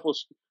got a couple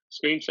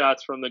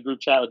screenshots from the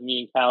group chat with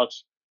me and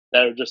Couch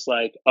that are just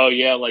like, oh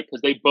yeah, like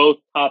because they both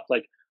popped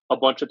like a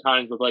bunch of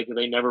times with like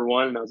they never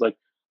won, and I was like,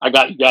 I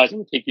got you guys. I'm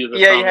gonna take you to the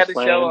you had to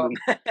show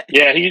him.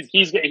 Yeah,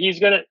 he's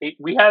gonna.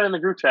 We have it in the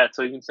group chat,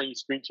 so he can send you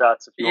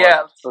screenshots if you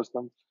want to post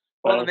them.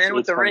 Well, the man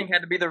with the ring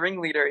had to be the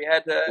ringleader. He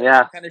had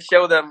to kind of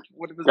show them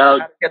what it was how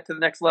to get to the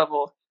next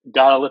level.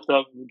 Gotta lift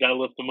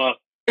them up.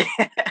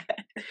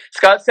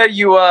 Scott said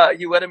you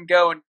let him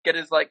go and get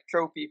his like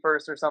trophy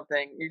first or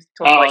something. You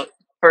told him like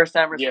first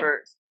timers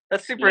first.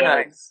 That's super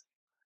nice.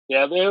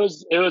 Yeah, it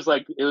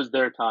was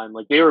their time.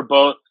 Like they were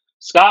both.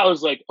 Scott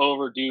was like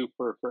overdue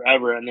for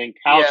forever, and then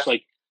Couch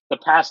like the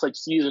past like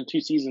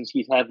two seasons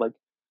he's had like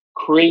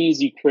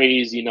crazy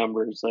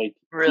numbers. Like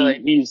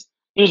really, he's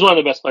one of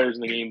the best players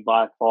in the game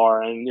by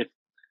far. And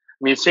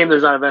it's a shame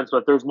there's not events, but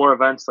if there's more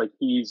events, like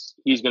he's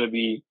gonna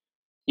be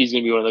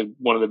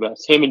one of the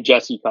best. Him and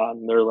Jesse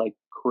Cotton, they're like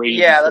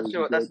crazy. Yeah,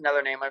 that's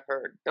another name I've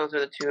heard. Those are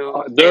the two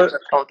names I've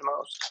called the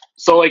most.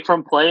 So like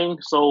from playing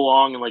so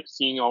long and like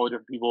seeing all the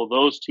different people,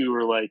 those two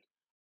are like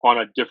on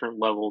a different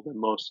level than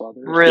most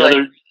others.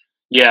 Really?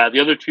 The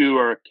other two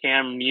are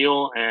Cam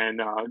Neal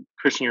and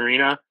Christian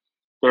Arena.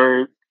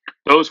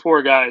 Those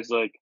 4 guys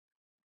like.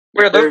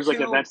 There's like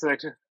events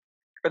next year.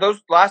 Are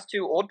those last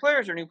 2 old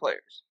players or new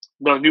players?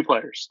 No, new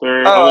players.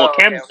 They're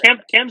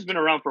Cam's been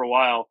around for a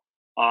while.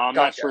 I'm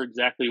not sure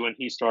exactly when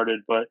he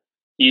started, but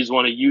he's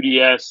won a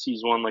UDS.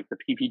 He's won like the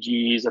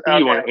PPGs. I think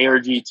he won an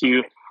ARG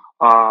too.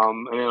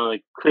 And then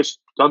like Chris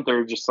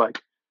Gunther just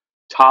like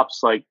tops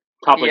like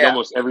top like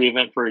almost every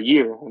event for a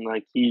year, and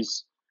like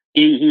he's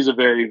a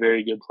very,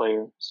 very good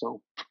player.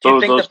 So do you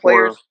think the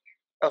players?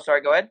 Oh,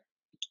 sorry. Go ahead.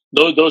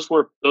 Those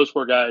four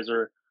guys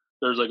are,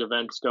 there's like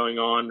events going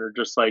on, or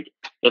just like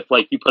if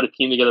like you put a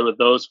team together with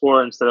those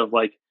four instead of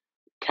like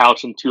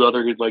Couch and two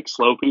other like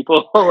slow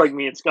people like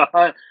me and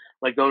Scott,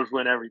 like those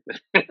win everything.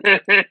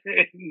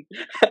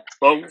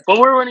 but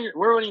we're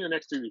winning the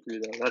next 2v3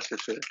 though, that's for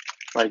sure.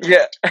 Like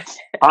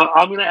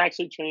I'm gonna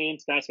actually train.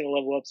 Scott's gonna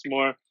level up some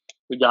more.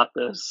 We got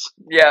this.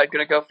 Yeah,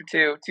 gonna go for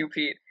two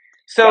Pete.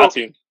 So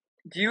do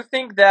you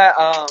think that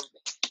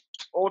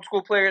old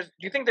school players, do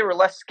you think they were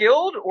less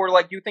skilled, or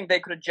like do you think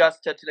they could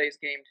adjust to today's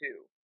game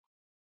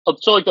too?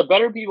 So like the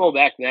better people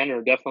back then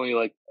are definitely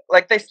like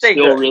they stay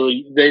still good.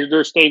 Really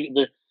they're staying.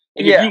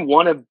 If you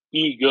want to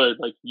be good,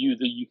 like you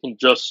can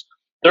just.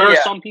 There are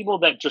some people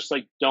that just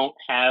like don't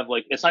have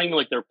like, it's not even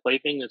like their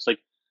plaything. It's like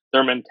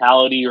their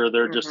mentality, or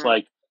they're just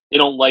like they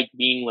don't like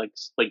being like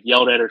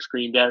yelled at or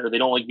screamed at, or they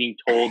don't like being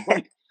told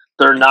like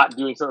they're not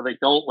doing something. They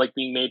don't like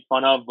being made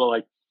fun of, but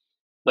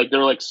like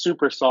they're like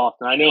super soft.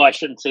 And I know I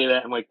shouldn't say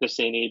that in like this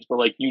day and age, but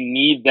like you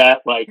need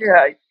that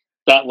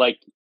that like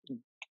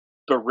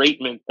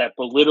beratement, that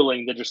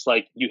belittling, that just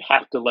like you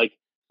have to like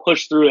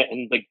push through it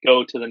and like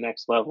go to the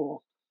next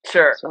level.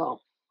 Sure.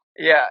 So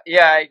yeah,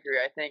 I agree.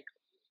 I think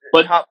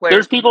but top players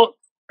there's people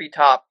be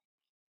top.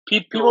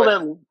 People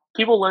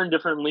learn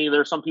differently.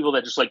 There's some people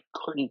that just like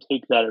couldn't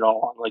take that at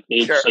all. Like they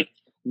just like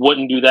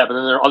wouldn't do that. But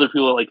then there are other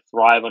people that like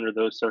thrive under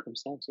those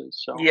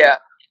circumstances. So for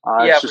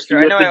sure.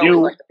 I know I always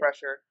like the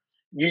pressure.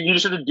 You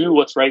just have to do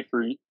what's right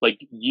for like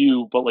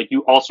you, but like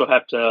you also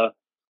have to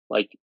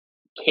like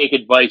take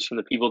advice from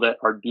the people that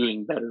are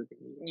doing better than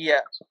you.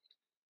 Yeah. So.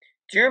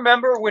 Do you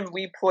remember when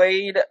we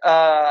played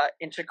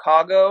in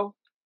Chicago?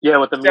 Yeah,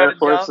 with the Mirror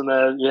Force and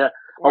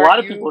a lot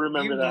of people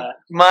remember that.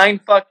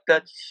 Mind fucked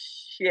the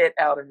shit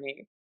out of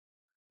me.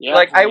 Yeah,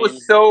 like I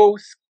was so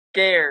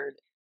scared.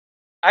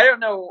 I don't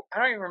know. I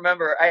don't even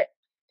remember.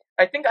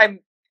 I think I'm.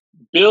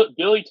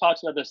 Billy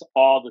talks about this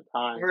all the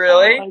time.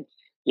 Really?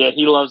 Yeah,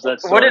 he loves that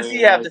story. What does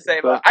he have to say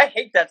about it? I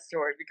hate that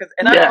story because,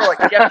 and I remember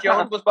like Jeff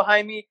Jones was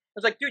behind me. I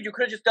was like, dude, you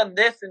could have just done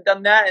this and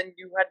done that, and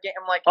you had.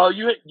 I'm like, oh,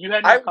 you had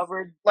me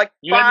covered like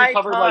you 5 had me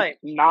covered times. Like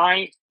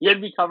 9. You had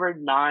me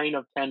covered 9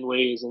 of 10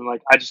 ways, and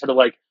like I just had to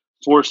like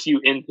force you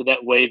into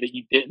that way that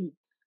you didn't,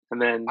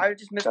 and then I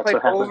just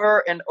misplayed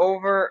over and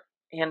over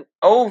and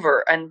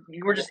over, and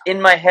you were just in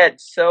my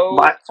head so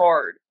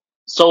hard.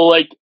 So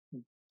like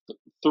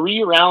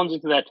 3 rounds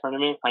into that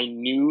tournament, I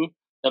knew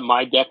that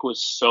my deck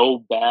was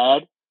so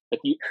bad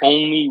that the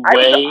only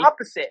way I was the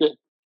opposite.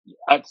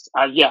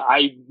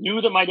 I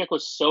knew that my deck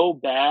was so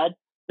bad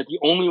that the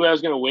only way I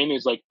was going to win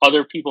is like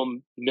other people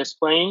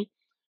misplaying,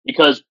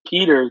 because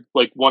Peter,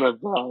 like one of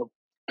the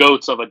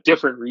goats of a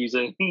different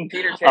reason,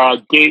 Peter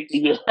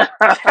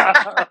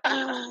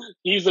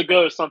he's a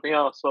goat of something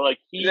else. So like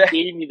he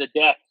gave me the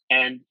deck,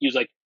 and he was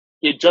like,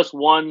 he had just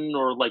won,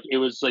 or like it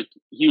was like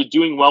he was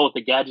doing well with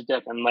the gadget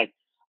deck, and like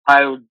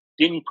I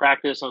didn't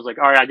practice. I was like,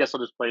 all right, I guess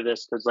I'll just play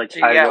this because like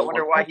I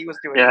wonder why he was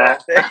doing well.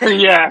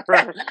 Yeah,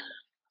 right.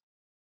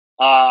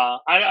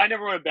 I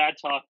never want to bad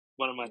talk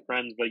one of my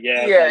friends, but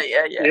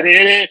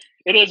it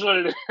is what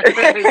it is.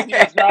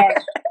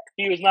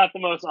 He was not the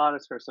most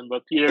honest person,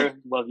 but Peter,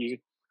 love you.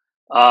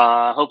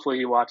 Hopefully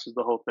he watches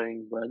the whole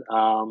thing, but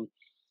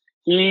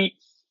he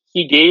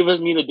gave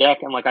me the deck,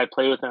 and like I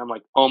played with him. I'm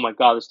like, oh my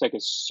god, this deck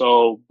is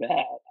so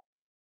bad.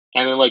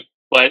 And then like,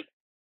 but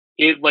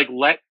it like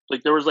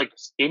there was like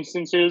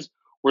instances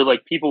where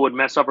like people would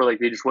mess up, or like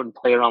they just wouldn't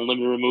play around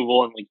limit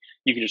removal, and like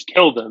you could just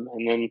kill them.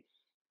 And then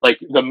like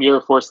the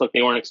Mirror Force, like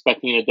they weren't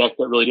expecting a deck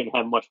that really didn't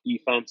have much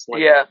defense.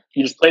 Like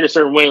you just played a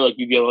certain way, like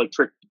you get like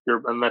trick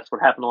and that's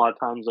what happened a lot of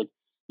times. Like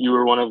you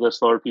were one of the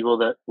slower people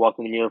that walked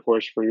in the Mirror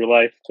Force for your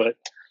life, but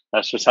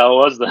that's just how it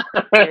was then.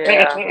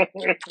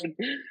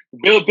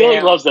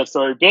 Billy loves that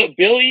story.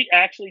 Billy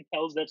actually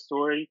tells that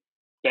story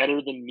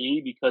better than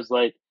me, because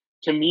like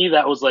to me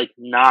that was like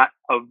not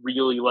a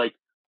really like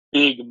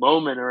big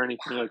moment or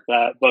anything like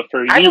that. But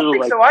for I don't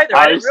think like, so either.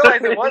 I didn't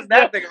realize it was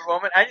that big of a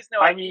moment. I just know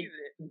I needed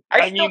it.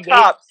 I still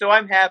top, so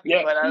I'm happy.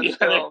 But I'm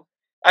still.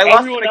 I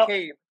lost to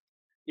McCabe.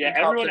 Yeah,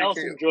 everyone else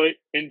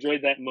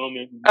enjoyed that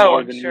moment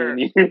more than sure.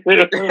 me.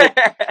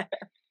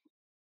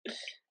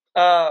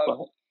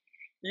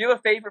 You have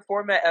a favorite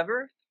format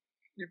ever?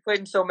 You've played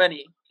in so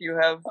many. Do you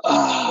have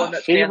one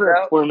that favorite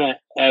stands out?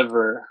 format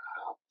ever?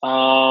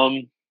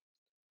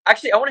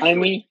 Actually, I want to ask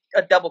you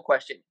a double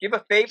question. Do you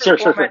have a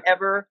favorite format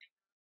ever?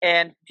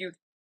 And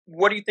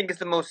what do you think is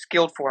the most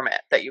skilled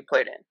format that you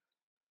played in?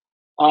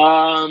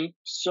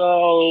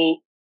 So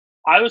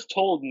I was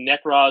told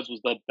Necroz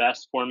was the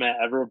best format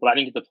ever, but I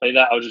didn't get to play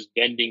that. I was just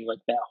vending like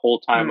that whole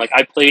time. Like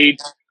I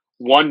played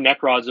one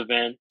Necroz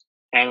event,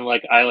 and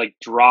like I like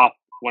dropped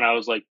when I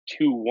was like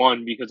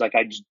 2-1 because like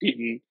I just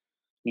didn't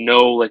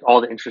know like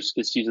all the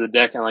intricacies of the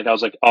deck, and like I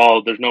was like,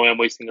 oh, there's no way I'm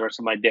wasting the rest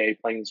of my day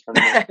playing this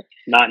tournament,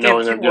 not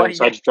knowing what I'm doing.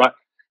 So I just dropped.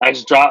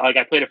 Like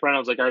I played a friend. I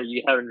was like, all right,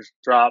 you haven't just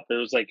dropped. It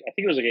was like I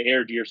think it was like an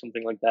ARG or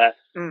something like that.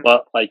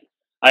 But like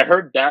I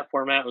heard that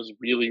format was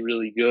really,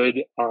 really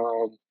good.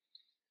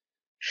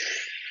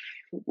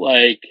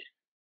 like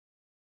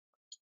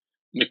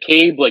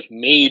McCabe like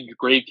made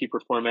Gravekeeper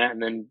format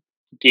and then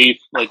gave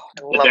like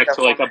the deck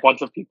to like a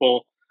bunch of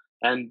people,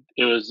 and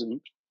it was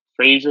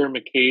Fraser,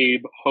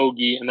 McCabe,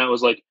 Hoagie, and that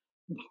was like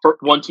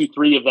 1, 2,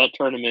 3 of that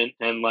tournament.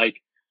 And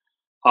like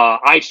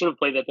I should have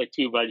played that deck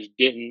too, but I just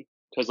didn't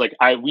because like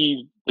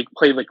we like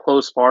played like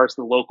close sparse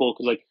the local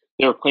because like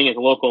they were playing at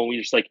the local and we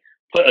just like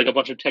put like a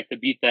bunch of tech to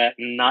beat that,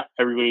 and not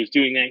everybody was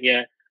doing that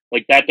yet.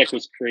 Like that deck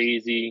was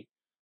crazy.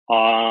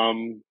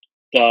 The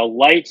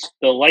lights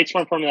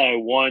run from that I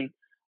won.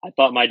 I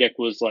thought my deck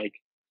was like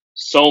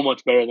so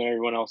much better than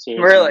everyone else's.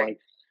 Really? And, like,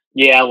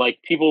 yeah, like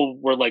people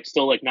were like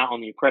still like not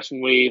on the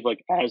oppression wave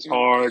like as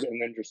hard, and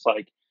then just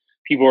like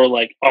people were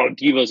like, "Oh,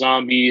 Diva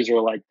Zombies,"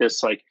 or like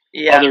this like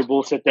other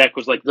bullshit deck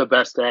was like the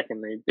best deck,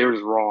 and they were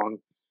just wrong.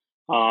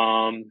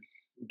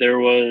 There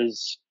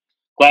was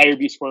Gladiator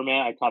Beast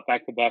format. I caught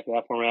back to back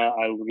that format.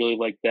 I really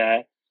liked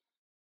that.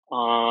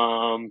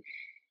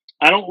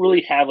 I don't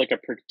really have like a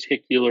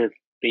particular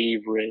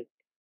favorite.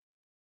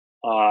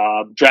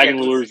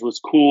 Dragon Lures was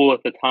cool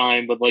at the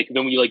time, but like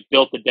then we like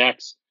built the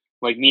decks.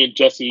 Like me and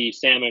Jesse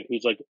Samek,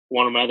 who's like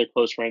one of my other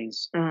close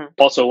friends,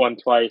 also won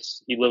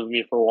twice. He lived with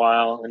me for a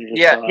while, and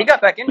just, he got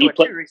back into it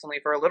too recently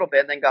for a little bit,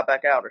 and then got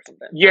back out or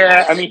something.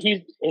 Yeah, I mean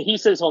he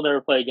says he'll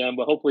never play again,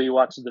 but hopefully he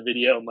watches the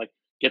video and like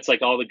gets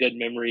like all the good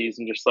memories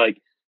and just like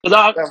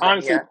because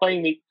honestly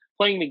playing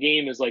the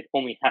game is like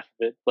only half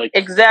of it. Like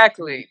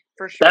exactly,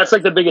 for sure. That's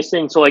like the biggest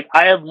thing. So like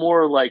I have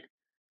more like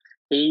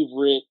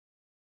favorite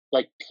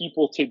like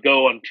people to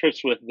go on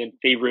trips with than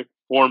favorite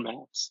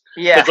formats.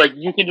 Yeah, it's like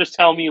you can just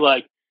tell me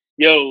like,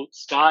 yo,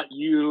 Scott,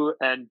 you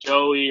and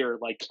Joey, or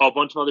like a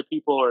bunch of other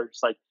people, or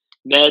just like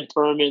Ned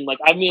Furman. Like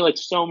I mean, like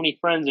so many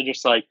friends, and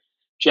just like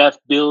Jeff,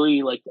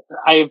 Billy. Like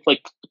I have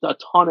like a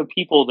ton of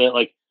people that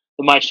like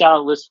my shout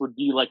out list would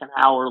be like an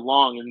hour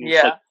long, and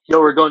it's like, yo,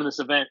 we're going to this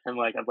event, and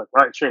like I'm like,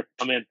 all right, sure,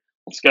 I'm in.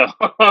 Let's go.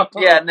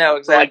 Yeah, no,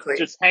 exactly. Like,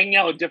 just hanging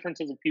out with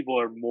differences of people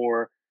are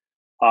more.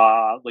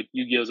 Like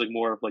Yu-Gi-Oh is like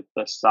more of like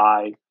the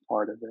side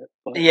part of it.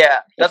 But yeah,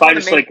 if I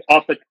just like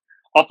off the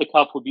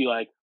cuff would be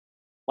like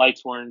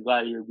Lightsworn,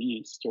 Gladiator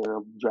Beast,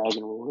 or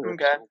Dragon Lore.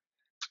 Okay.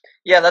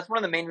 Yeah, that's one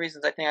of the main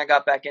reasons I think I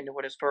got back into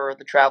it is for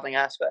the traveling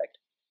aspect.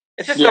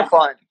 It's just so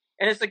fun,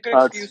 and it's a good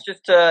excuse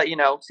just to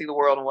see the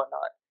world and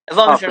whatnot. As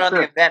long as you're not in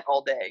the event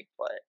all day,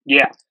 but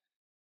yeah.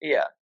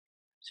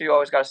 So you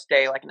always got to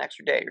stay like an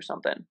extra day or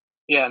something.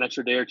 Yeah, an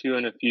extra day or two,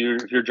 and if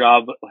your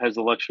job has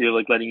the luxury of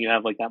like letting you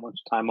have like that much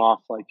time off,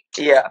 like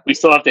we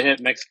still have to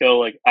hit Mexico.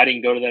 Like I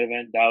didn't go to that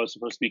event; that was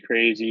supposed to be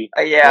crazy.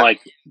 And,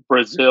 like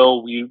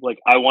Brazil,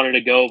 I wanted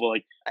to go, but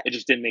like it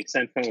just didn't make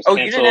sense. It was canceled.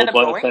 You didn't end up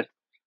going?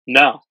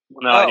 No,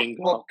 I didn't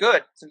go. Well,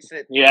 good since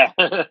it. Yeah,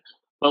 but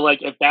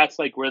like if that's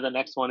like where the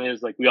next one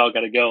is, like we all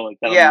got to go. Like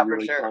that'll be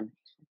really fun.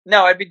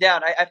 No, I'd be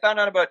down. I found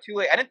out about it too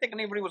late. I didn't think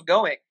anybody was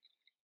going.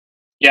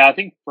 Yeah, I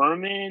think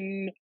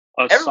Furman,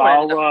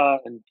 Asawa,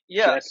 and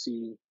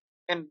Jesse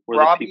and were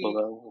Robbie, the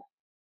people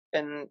that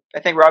and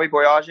I think Robbie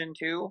Boyajian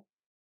too.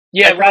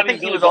 Yeah, Robbie I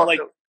think he was also. Like,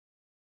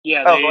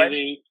 yeah,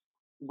 Robbie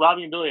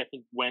and Billy I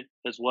think went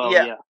as well.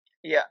 Yeah.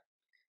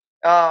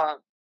 All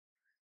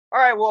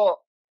right.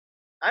 Well,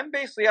 I'm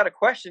basically out of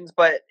questions,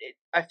 but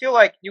I feel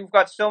like you've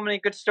got so many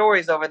good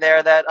stories over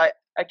there that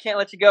I can't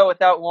let you go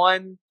without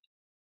one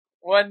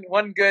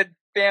good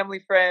family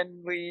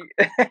friendly.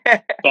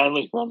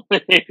 Family friendly.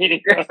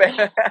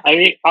 I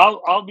mean,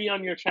 I'll be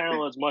on your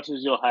channel as much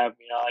as you'll have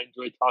me. I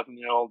enjoy talking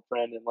to your old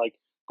friend and like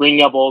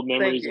bringing up old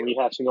memories and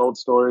rehashing old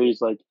stories.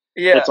 Like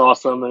it's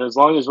awesome. And as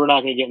long as we're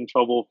not going to get in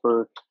trouble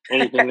for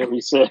anything that we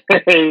say,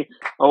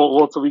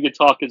 so we could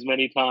talk as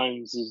many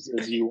times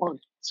as you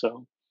want.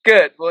 So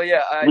good. Well,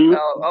 yeah,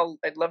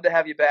 I'd love to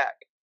have you back.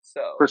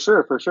 So for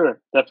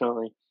sure,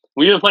 definitely.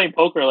 We've been playing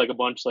poker like a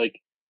bunch, like.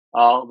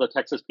 All the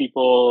Texas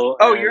people.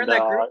 Oh, you're in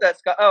that group that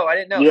Scott. Oh, I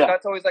didn't know. Yeah.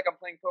 Scott's always like, I'm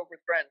playing poker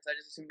with friends. I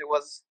just assumed it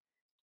was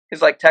his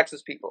like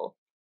Texas people.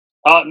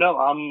 No,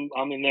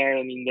 I'm in there.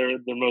 I mean,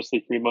 they're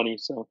mostly free money,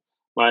 so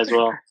might as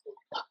well.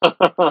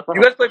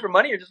 You guys play for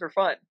money or just for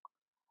fun?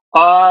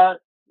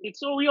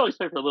 We always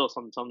play for a little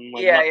something.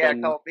 Like a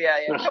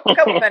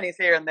couple pennies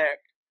here and there.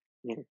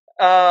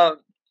 Yeah.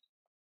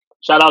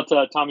 Shout out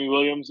to Tommy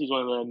Williams. He's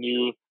one of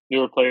the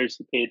newer players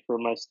who paid for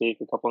my steak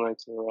a couple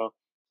nights in a row.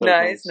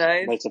 Nice.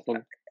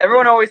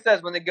 Everyone always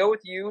says when they go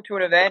with you to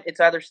an event, it's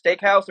either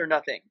steakhouse or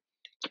nothing.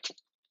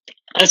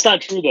 That's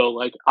not true though.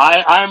 Like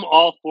I'm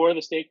all for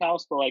the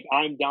steakhouse, but like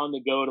I'm down to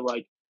go to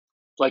like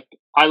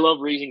I love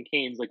Raising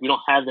Cane's. Like we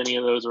don't have any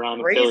of those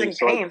around. Raising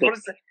Cane's. What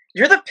is that?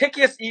 You're the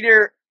pickiest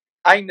eater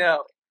I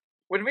know.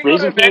 When we go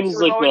to events,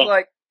 we're always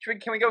like,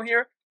 can we go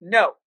here?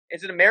 No.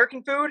 Is it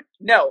American food?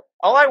 No.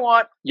 All I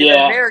want is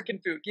American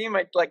food. Give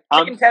me my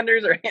chicken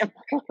tenders or ham.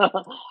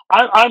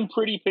 I'm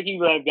pretty picky,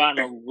 but I've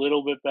gotten a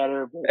little bit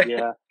better. But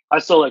yeah, I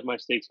still like my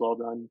steaks well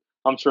done.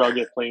 I'm sure I'll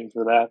get flamed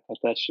for that, but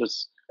that's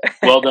just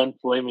well done.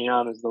 Filet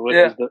mignon is the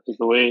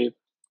wave.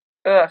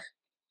 Ugh,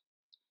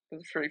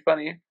 that's pretty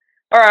funny.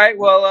 All right,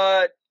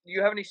 well, do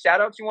you have any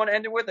shout outs you want to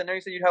end it with? I know you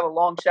said you'd have a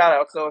long shout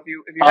out, so if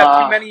you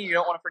have too many, you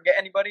don't want to forget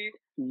anybody.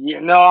 Yeah,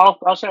 no,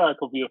 I'll share a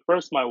couple of you.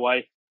 First, my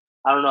wife.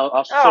 I don't know.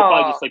 She'll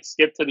probably just like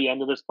skip to the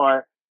end of this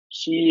part.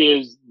 She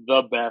is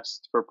the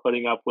best for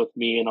putting up with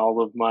me and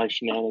all of my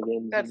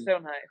shenanigans. That's so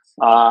nice.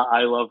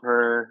 I love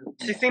her.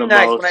 She seemed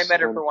nice when I met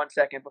her for 1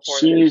 second before.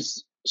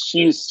 She's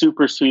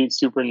super sweet,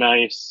 super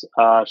nice.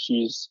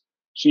 She's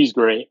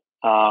great.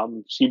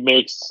 She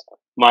makes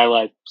my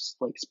life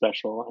like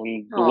special.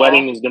 And the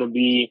wedding is going to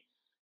be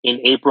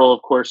in April.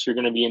 Of course, you're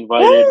going to be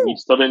invited. Woo! We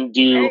still didn't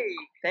do.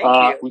 Hey,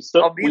 thank you. We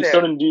still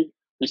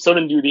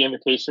didn't do the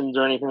invitations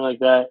or anything like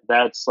that.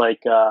 That's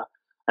like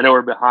I know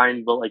we're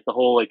behind, but like the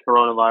whole like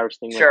coronavirus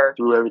thing like,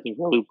 threw everything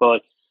for a loop. But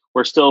like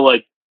we're still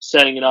like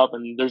setting it up,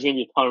 and there's gonna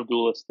be a ton of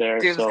duelists there.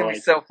 Dude, it's gonna be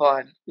so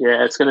fun.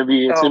 Yeah, it's gonna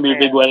be a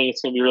big wedding.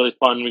 It's gonna be really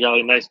fun. We got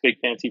like a nice big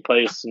fancy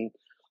place, and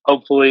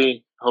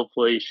hopefully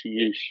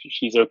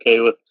she's okay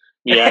with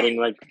me adding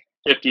like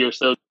 50 or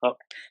so.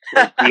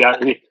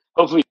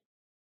 Hopefully.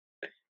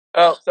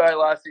 Oh, sorry, I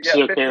lost you. Yeah,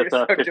 she's okay with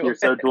 50 or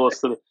so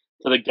duelists to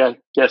the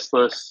guest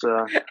list,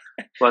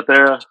 but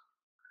they're.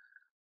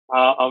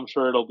 I'm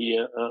sure it'll be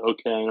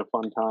okay and a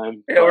fun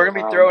time. Yeah, we're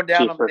gonna be throwing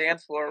down on the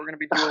dance floor. We're gonna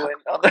be dueling.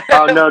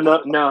 Oh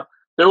no!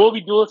 There will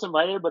be duelists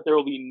invited, but there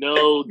will be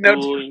no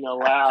dueling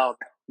allowed.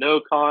 No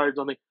cards,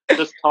 only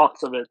just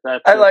talks of it.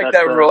 I like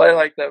that rule.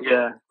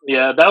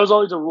 Yeah. That was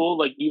always a rule.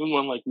 Like even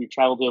when like we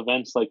traveled to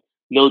events, like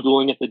no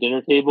dueling at the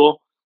dinner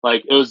table.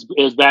 Like it was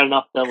bad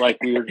enough that like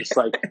we were just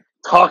like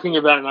talking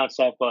about it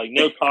nonstop, but like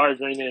no cards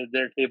or anything at the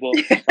dinner table.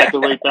 Have to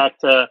wait back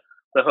to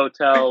the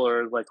hotel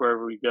or like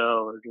wherever we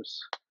go, or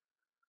just.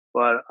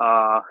 But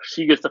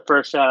she gets the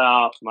first shout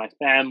out. My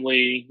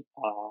family,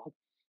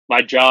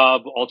 my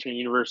job, alternate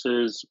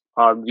universes.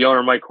 The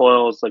owner, Mike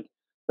Coyle, is like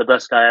the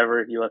best guy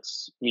ever. He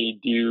lets me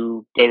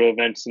go to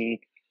events, and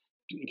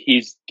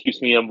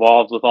keeps me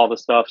involved with all the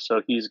stuff.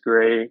 So he's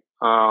great.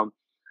 I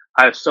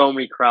have so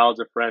many crowds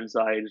of friends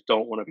that I just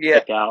don't want to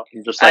pick out.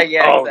 And just like,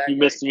 exactly. You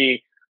missed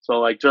me. So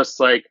like, just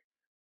like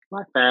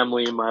my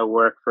family, my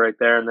work right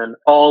there, and then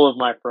all of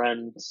my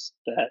friends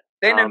that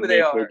they know who they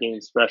are. The game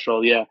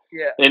special, yeah,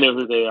 they know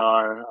who they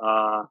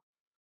are.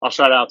 I'll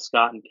shout out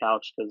Scott and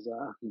Couch because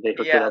they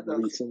hooked it up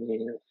recently.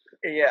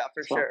 Yeah,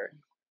 for sure.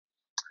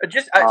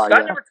 Scott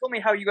never told me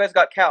how you guys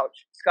got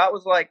Couch. Scott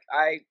was like,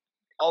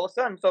 all of a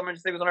sudden someone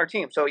just was on our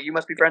team, so you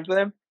must be friends with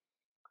him.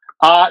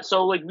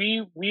 So like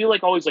we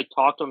like always like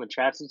talked on the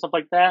chats and stuff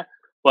like that,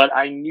 but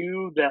I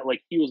knew that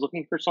like he was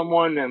looking for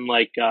someone, and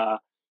like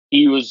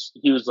he was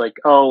like,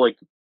 oh, like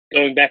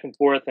going back and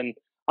forth, and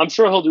I'm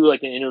sure he'll do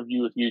like an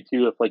interview with you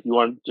too if like you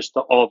want just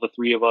all the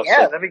three of us.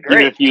 Yeah, that'd be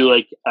great. If you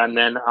like, and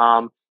then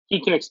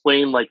he can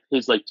explain like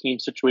his like team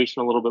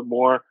situation a little bit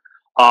more.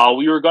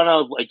 We were gonna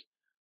like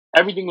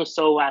everything was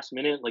so last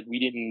minute, like we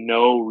didn't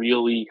know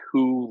really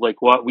who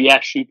like what. We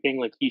asked Shuping,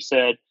 like he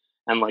said,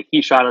 and like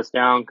he shot us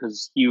down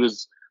because he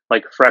was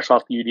like fresh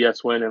off the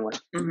UDS win, and like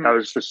I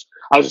was just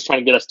trying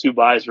to get us 2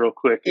 buys real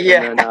quick.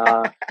 Yeah. And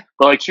then,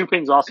 but like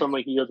Shuping's awesome.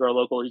 Like he goes to our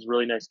local. He's a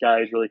really nice guy.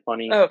 He's really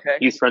funny. Okay.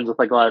 He's friends with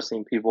like a lot of the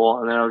same people.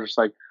 And then I was just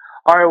like,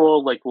 all right,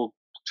 well, like we'll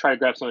try to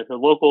grab somebody for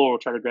the local, or we'll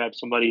try to grab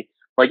somebody.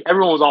 Like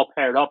everyone was all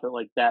paired up at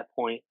like that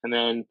point, and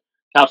then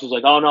Couch was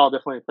like, oh no, I'll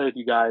definitely play with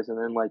you guys. And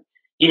then like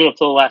even up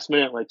to the last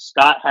minute, like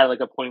Scott had like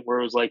a point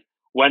where it was like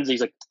Wednesday's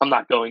like, I'm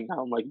not going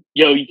now. I'm like,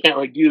 yo, you can't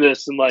like do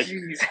this, and like,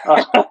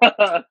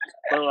 but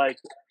like.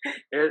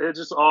 It's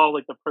just all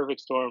like the perfect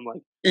storm,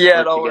 like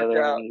it all worked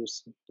out.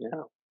 Just,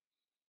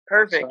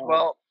 Perfect. So,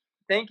 well,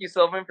 thank you,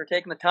 Sylvan, for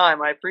taking the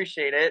time. I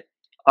appreciate it.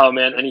 Oh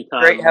man, anytime.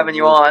 Great having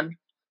you on.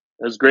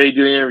 It was great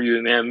doing the interview,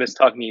 man. Miss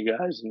talking to you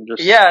guys, and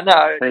just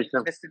I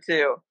missed it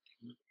too.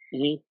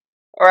 Mm-hmm.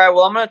 All right,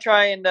 well, I'm gonna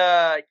try and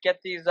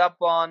get these up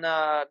on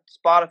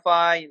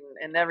Spotify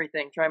and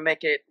everything. Try and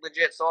make it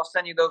legit. So I'll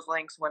send you those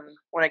links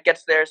when it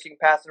gets there, so you can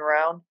pass it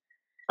around.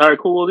 All right,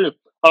 cool. We'll do.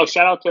 Oh,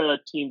 shout out to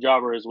Team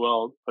Jobber as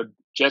well.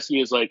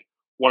 Jesse is like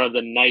one of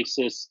the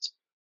nicest,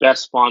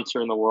 best sponsor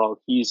in the world.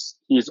 He's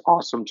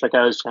awesome. Check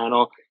out his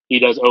channel. He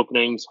does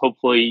openings.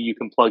 Hopefully you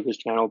can plug his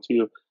channel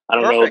too. I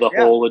don't know the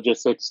whole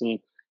logistics, and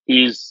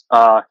he's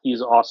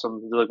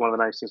awesome. He's like one of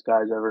the nicest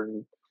guys ever,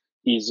 and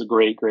he's a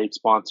great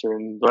sponsor.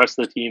 And the rest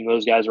of the team,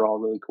 those guys are all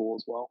really cool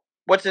as well.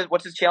 What's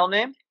his channel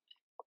name?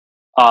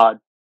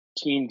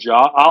 Team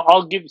Job.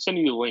 I'll send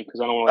you the link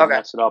because I don't want to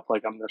mess it up.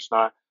 Like I'm just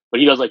not. But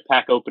he does like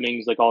pack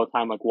openings like all the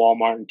time, like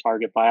Walmart and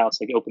Target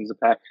buyouts. Like opens a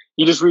pack.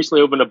 He just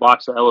recently opened a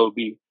box of LOB,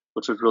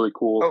 which was really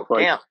cool. Oh,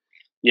 damn!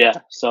 Yeah,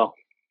 so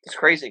it's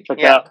crazy. Check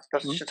it out.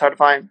 That's just hard to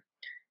find.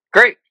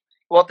 Great.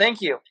 Well,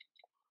 thank you.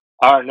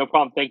 All right, no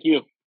problem. Thank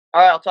you.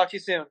 All right, I'll talk to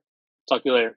you soon. Talk to you later.